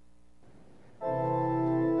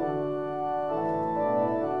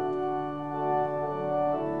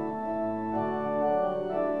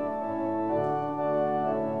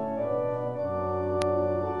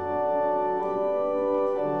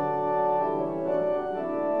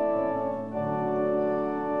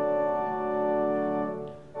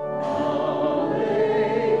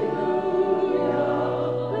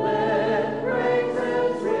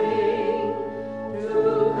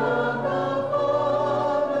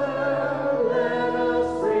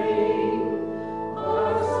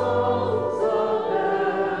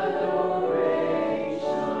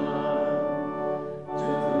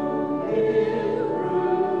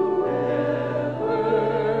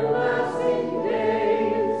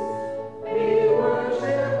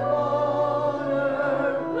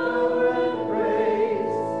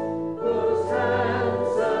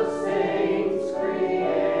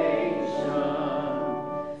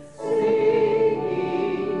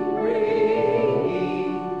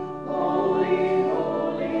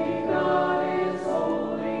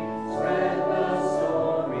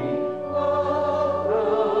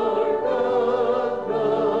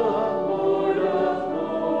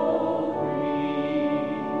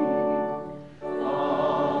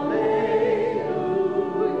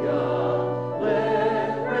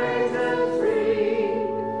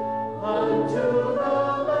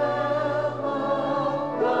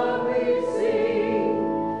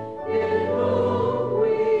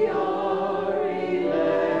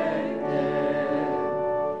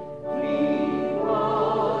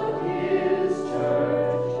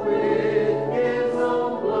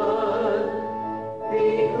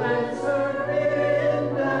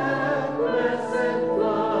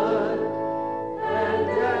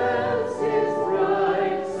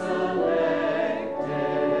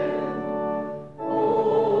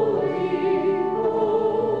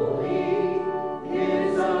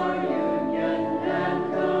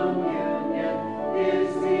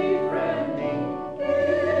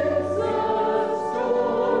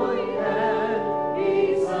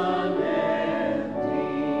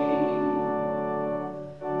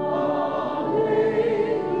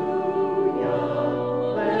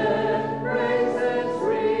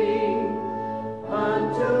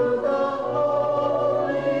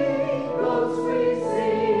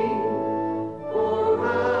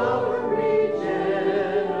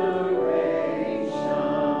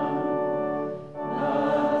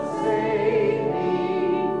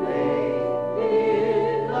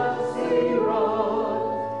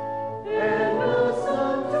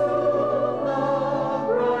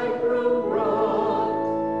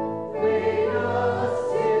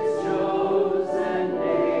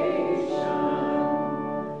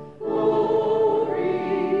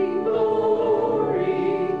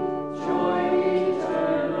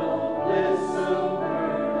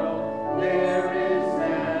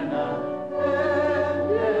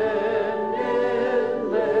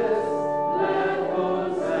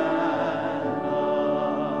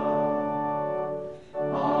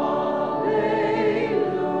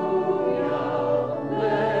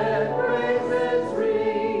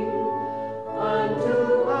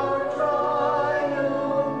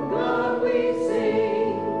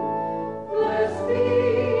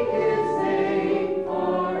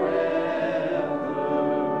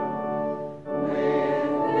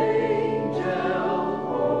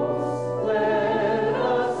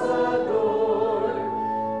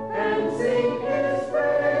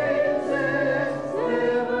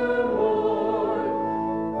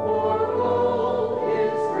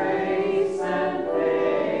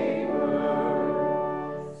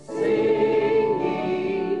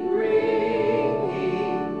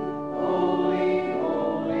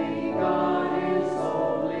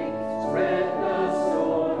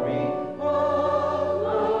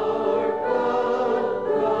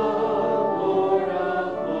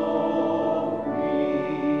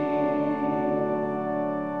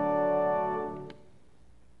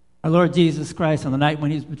 Our Lord Jesus Christ, on the night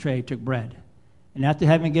when he was betrayed, took bread. And after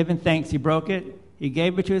having given thanks, he broke it. He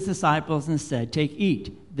gave it to his disciples and said, "Take,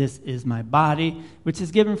 eat. This is my body, which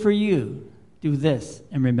is given for you. Do this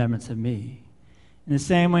in remembrance of me." In the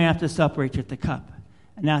same way, after supper, he took the cup.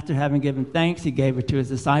 And after having given thanks, he gave it to his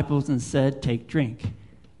disciples and said, "Take, drink.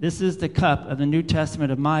 This is the cup of the New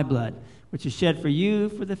Testament of my blood, which is shed for you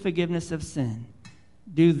for the forgiveness of sin.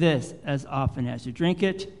 Do this as often as you drink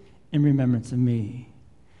it in remembrance of me.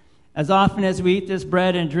 As often as we eat this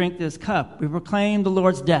bread and drink this cup, we proclaim the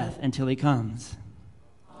Lord's death until he comes.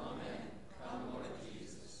 Amen. Come, Lord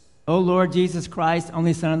Jesus. O Lord Jesus Christ,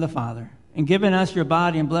 only Son of the Father, and given us your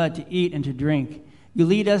body and blood to eat and to drink, you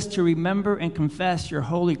lead us to remember and confess your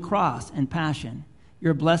holy cross and passion,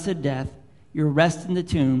 your blessed death, your rest in the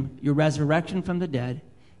tomb, your resurrection from the dead,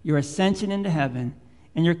 your ascension into heaven,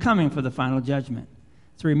 and your coming for the final judgment.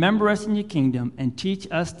 So remember us in your kingdom and teach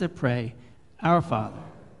us to pray, Our Father,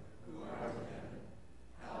 Who art in heaven,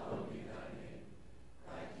 hallowed be thy name.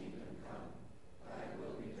 Thy kingdom come, thy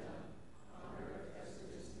will be done, on earth as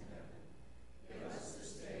it is in heaven. Give us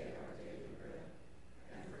this day our daily bread,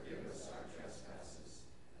 and forgive us our trespasses,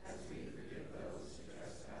 as we forgive those who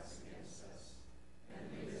trespass against us.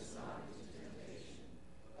 And lead us not into temptation,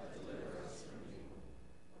 but deliver us from evil.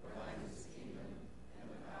 For thine is the kingdom, and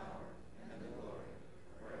the power, and the glory,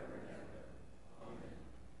 forever and ever. Amen.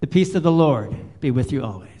 the peace of the Lord be with you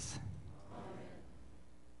always.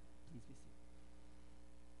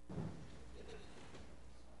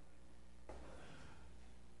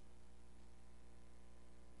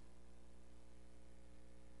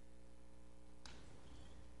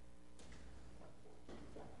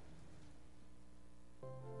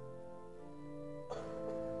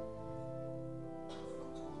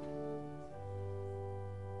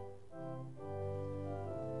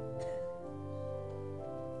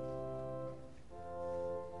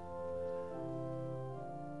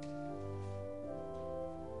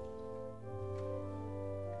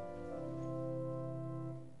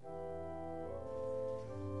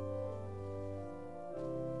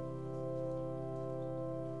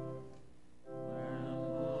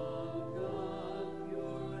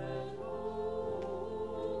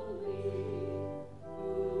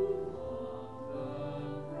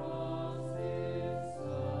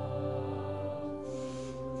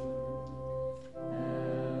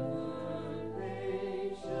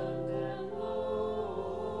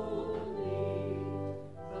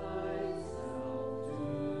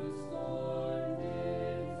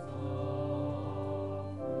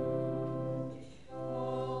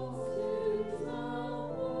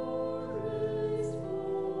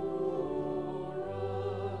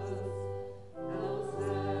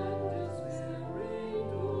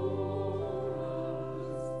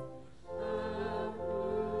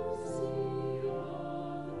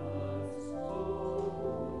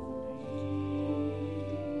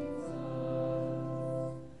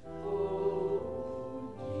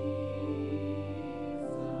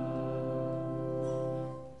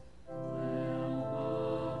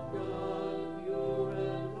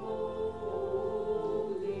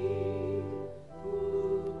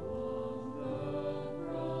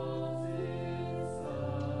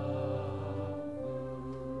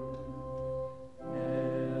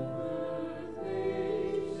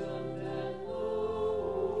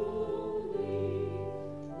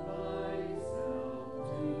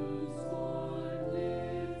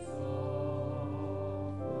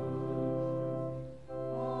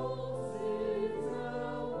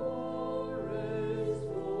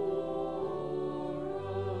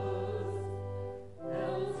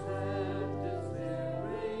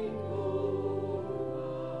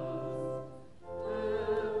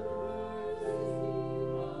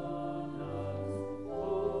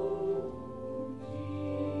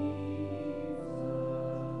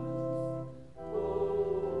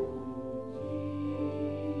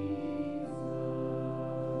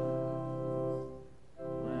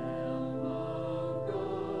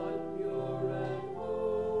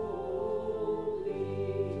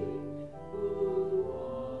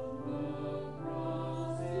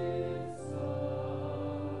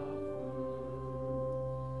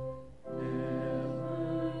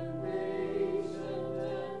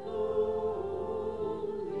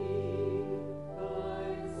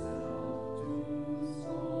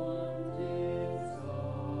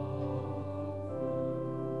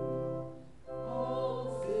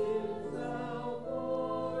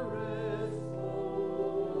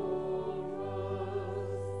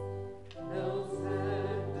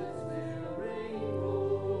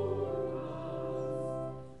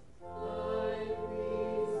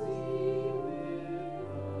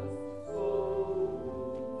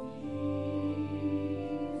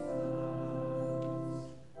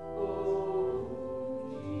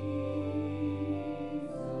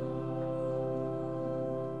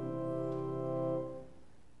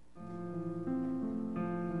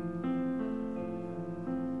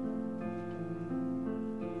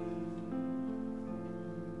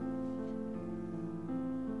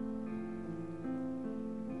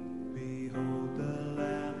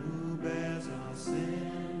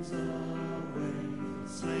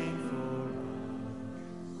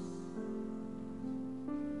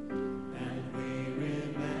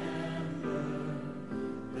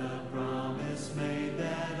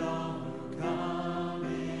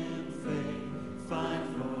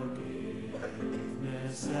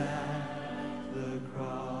 Jesus at the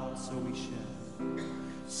cross.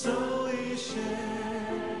 So we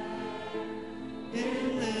share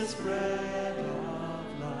in this bread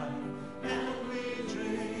of life, and we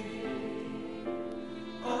drink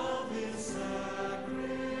of his sacrifice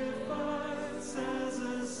as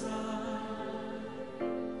a sign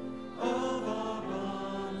of our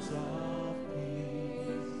bonds of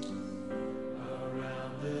peace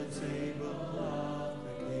around the table of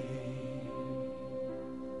the King.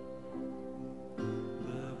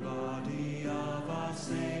 The body of our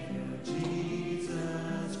Savior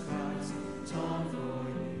Jesus Christ, torn for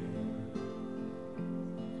you.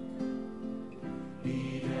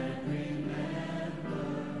 Eat and remember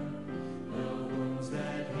the wounds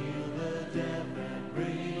that heal, the death that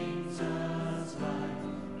brings us life,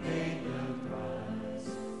 paid the price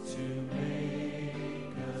to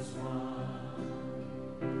make us one.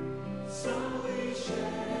 So we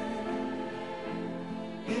share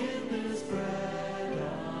in this bread of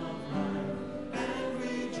life, and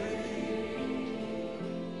we drink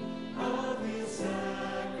of his sacrifice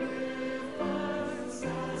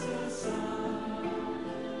as a sign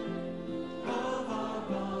of our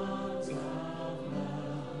bonds of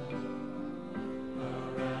love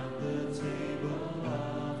around the table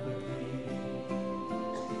of the King.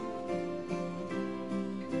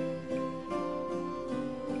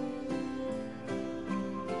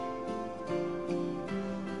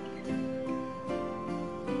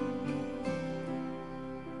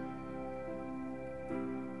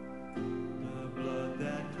 The blood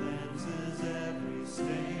that cleanses every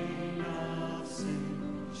stain of sin,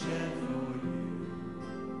 shed for you.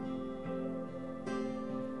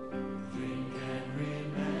 Drink and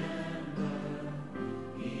remember,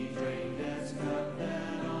 he drank this cup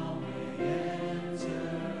that all may enter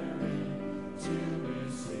in to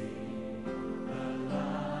receive the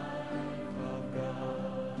life of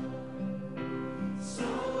God. So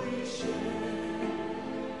we share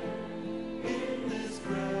in this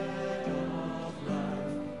bread of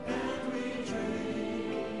life, and we drink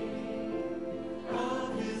of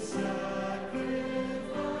his sacrifice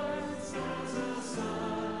as a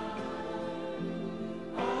sign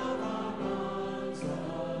of our bonds of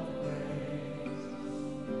grace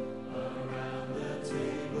around the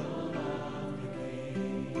table of the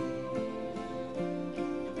King.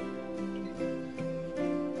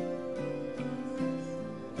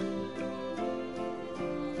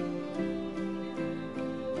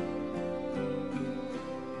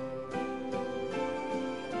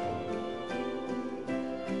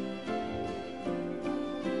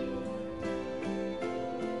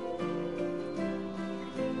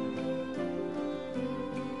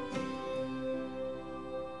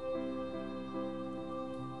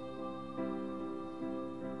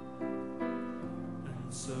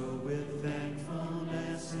 And so with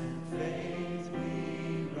thankfulness and faith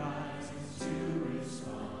we rise to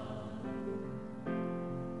respond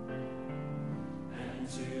and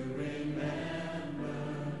to remember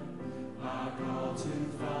our call to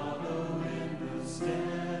follow in the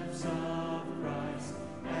steps of Christ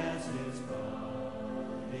as his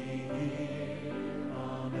body here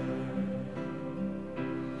on earth.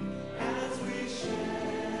 As we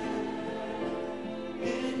share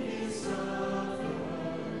in his suffering,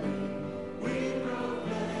 we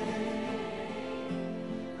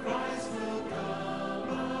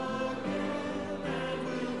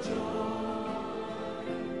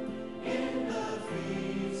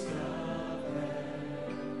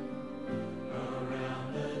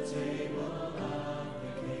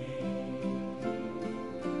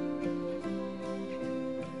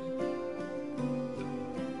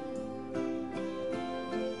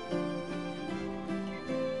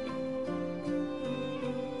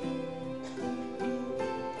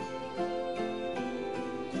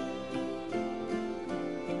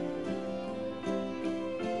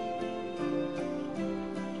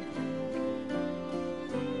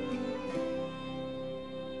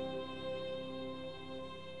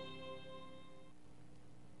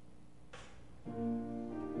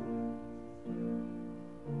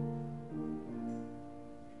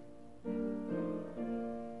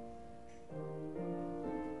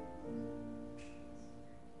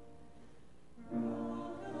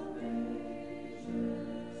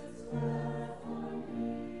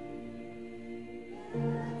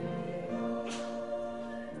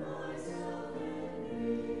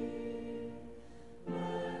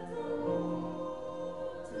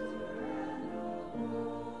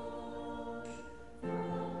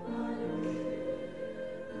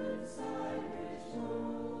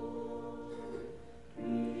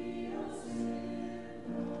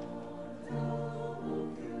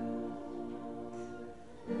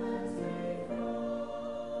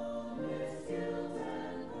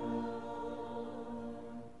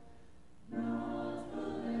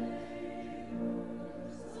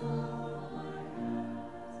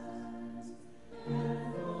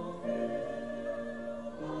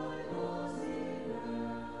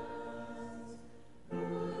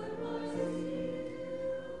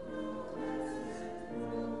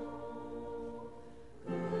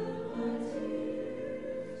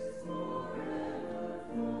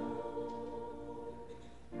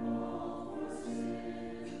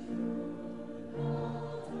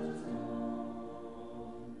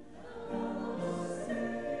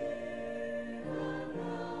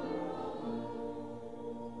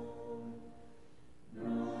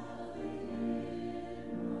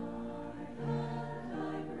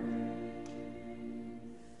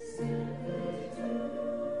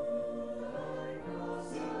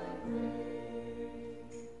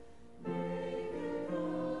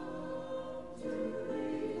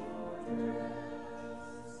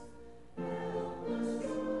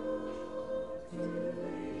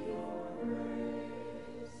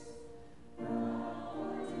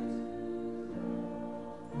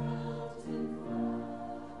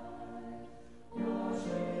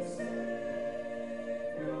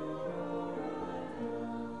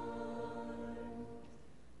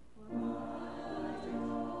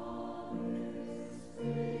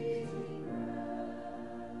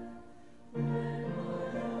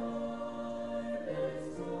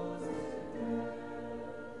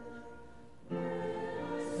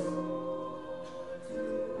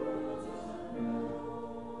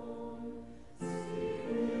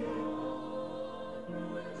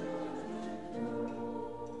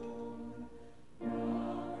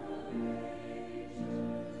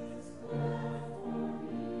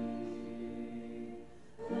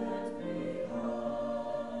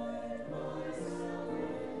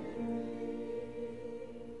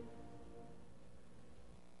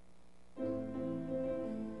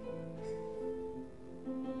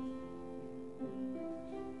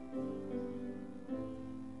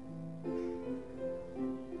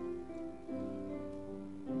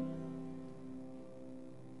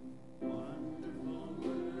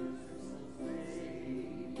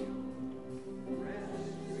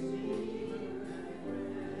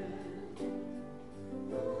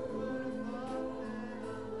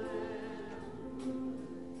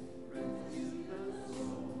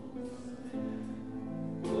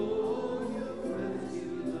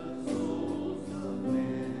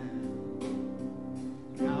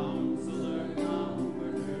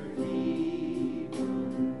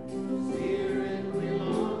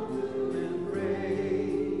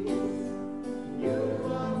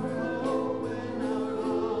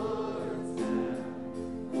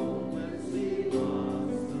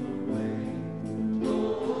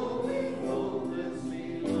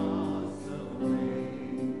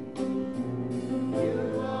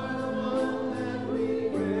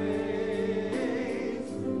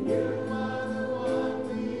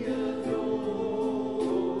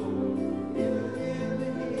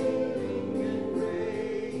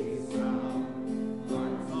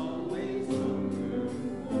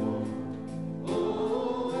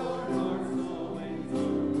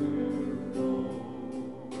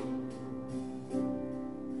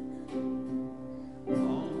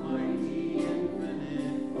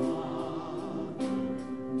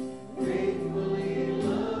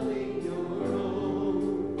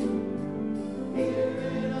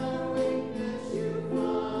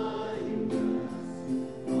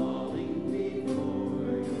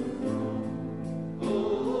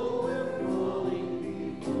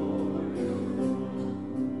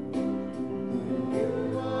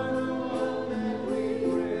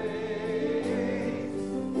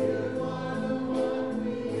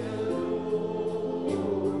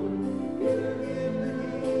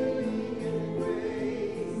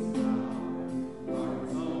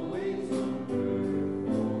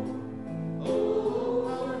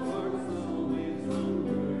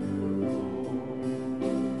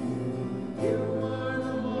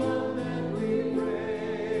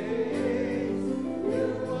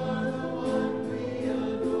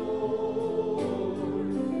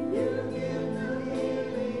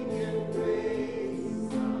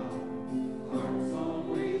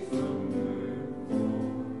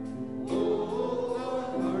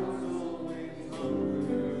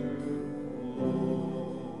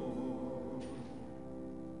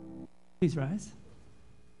Please rise.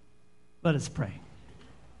 Let us pray.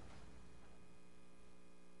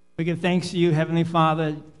 We give thanks to you, Heavenly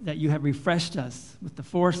Father, that you have refreshed us with the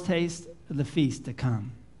foretaste of the feast to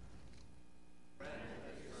come.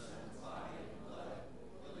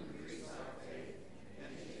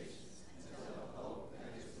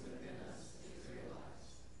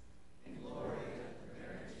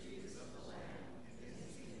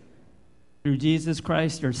 Through Jesus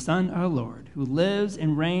Christ, your Son, our Lord, who lives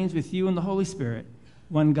and reigns with you in the Holy Spirit,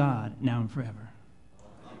 one God, now and forever.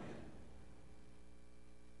 Amen.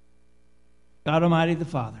 God Almighty, the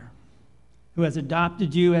Father, who has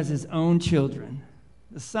adopted you as his own children,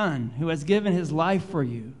 the Son, who has given his life for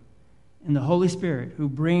you, and the Holy Spirit, who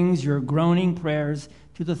brings your groaning prayers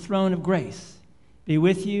to the throne of grace, be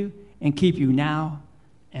with you and keep you now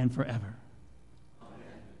and forever. Amen.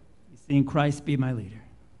 We sing, Christ be my leader.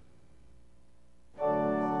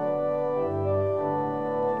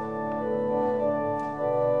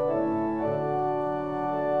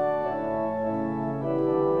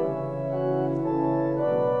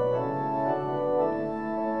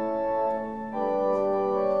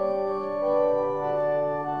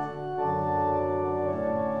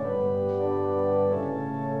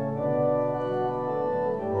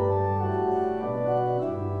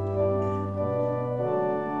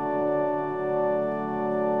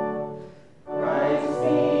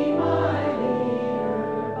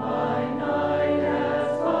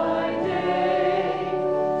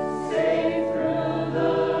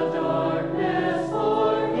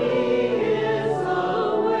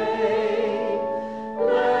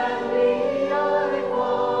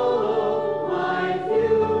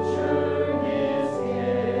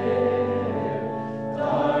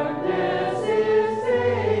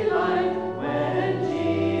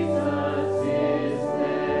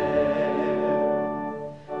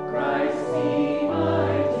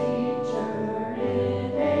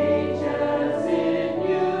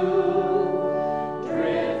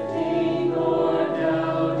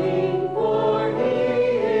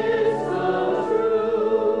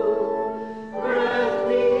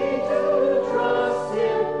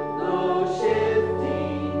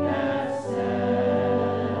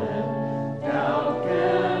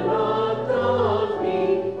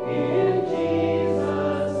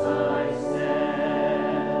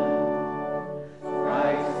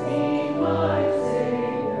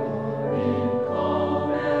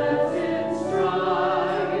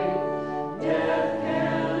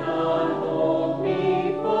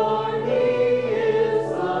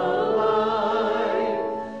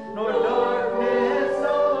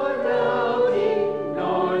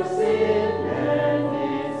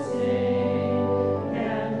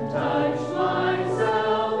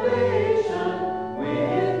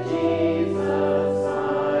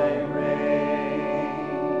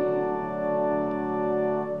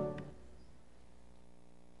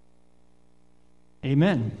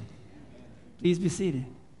 Amen. Please be seated.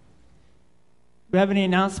 Do we have any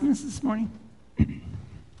announcements this morning?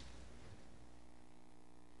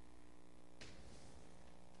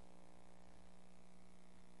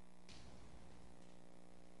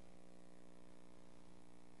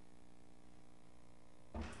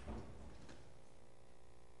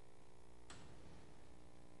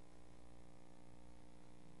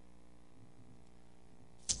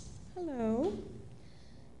 Hello.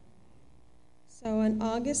 So on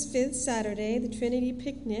August 5th, Saturday, the Trinity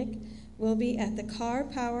Picnic will be at the Car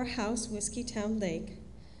Power House, Whiskeytown Lake.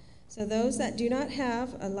 So those that do not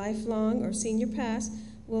have a lifelong or senior pass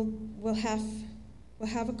will have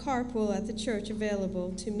a carpool at the church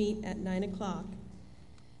available to meet at 9 o'clock.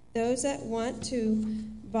 Those that want to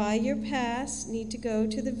buy your pass need to go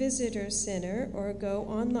to the visitor center or go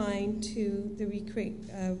online to the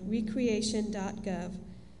recreation.gov.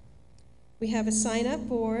 We have a sign-up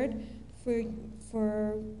board for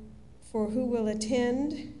who will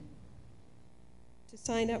attend, to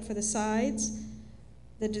sign up for the sides,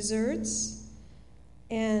 the desserts,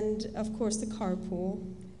 and of course the carpool.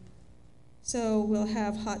 So we'll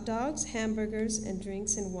have hot dogs, hamburgers, and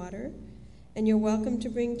drinks and water. And you're welcome to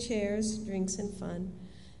bring chairs, drinks, and fun.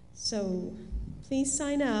 So please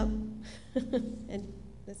sign up and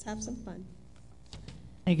let's have some fun.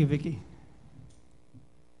 Thank you, Vicki.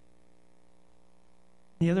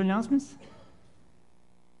 Any other announcements? 2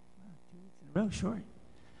 weeks in a row, short.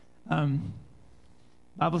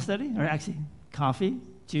 Bible study, or actually coffee,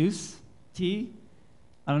 juice, tea,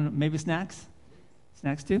 I don't know, maybe snacks?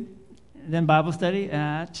 Snacks too. And then Bible study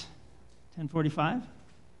at 10:45.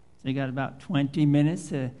 So you got about 20 minutes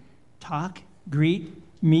to talk, greet,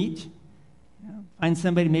 meet. Find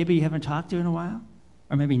somebody maybe you haven't talked to in a while,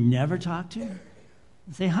 or maybe never talked to,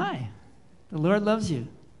 and say hi. the Lord loves you.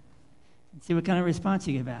 And see what kind of response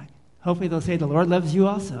you get back. Hopefully they'll say, the Lord loves you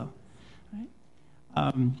also.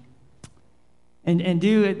 Right? And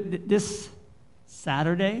do it this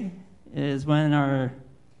Saturday is when our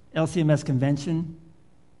LCMS convention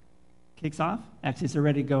kicks off. Actually, it's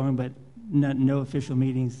already going, but no official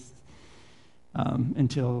meetings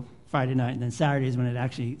until Friday night. And then Saturday is when it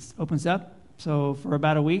actually opens up. So for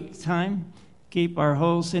about a week's time, keep our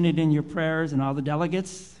whole synod in your prayers and all the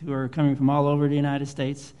delegates who are coming from all over the United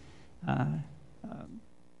States,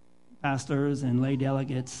 pastors and lay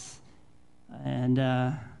delegates, and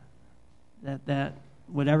that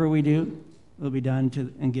whatever we do will be done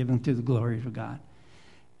and given to the glory of God.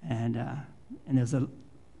 And there's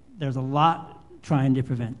a lot trying to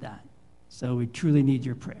prevent that. So we truly need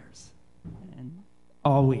your prayers. And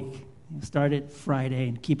all week. Start it Friday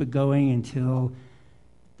and keep it going until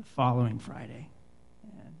the following Friday.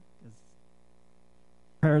 Because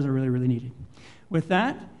prayers are really, really needed. With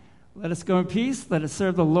that, let us go in peace. Let us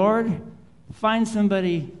serve the Lord. Find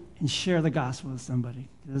somebody and share the gospel with somebody.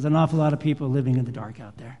 There's an awful lot of people living in the dark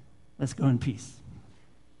out there. Let's go in peace.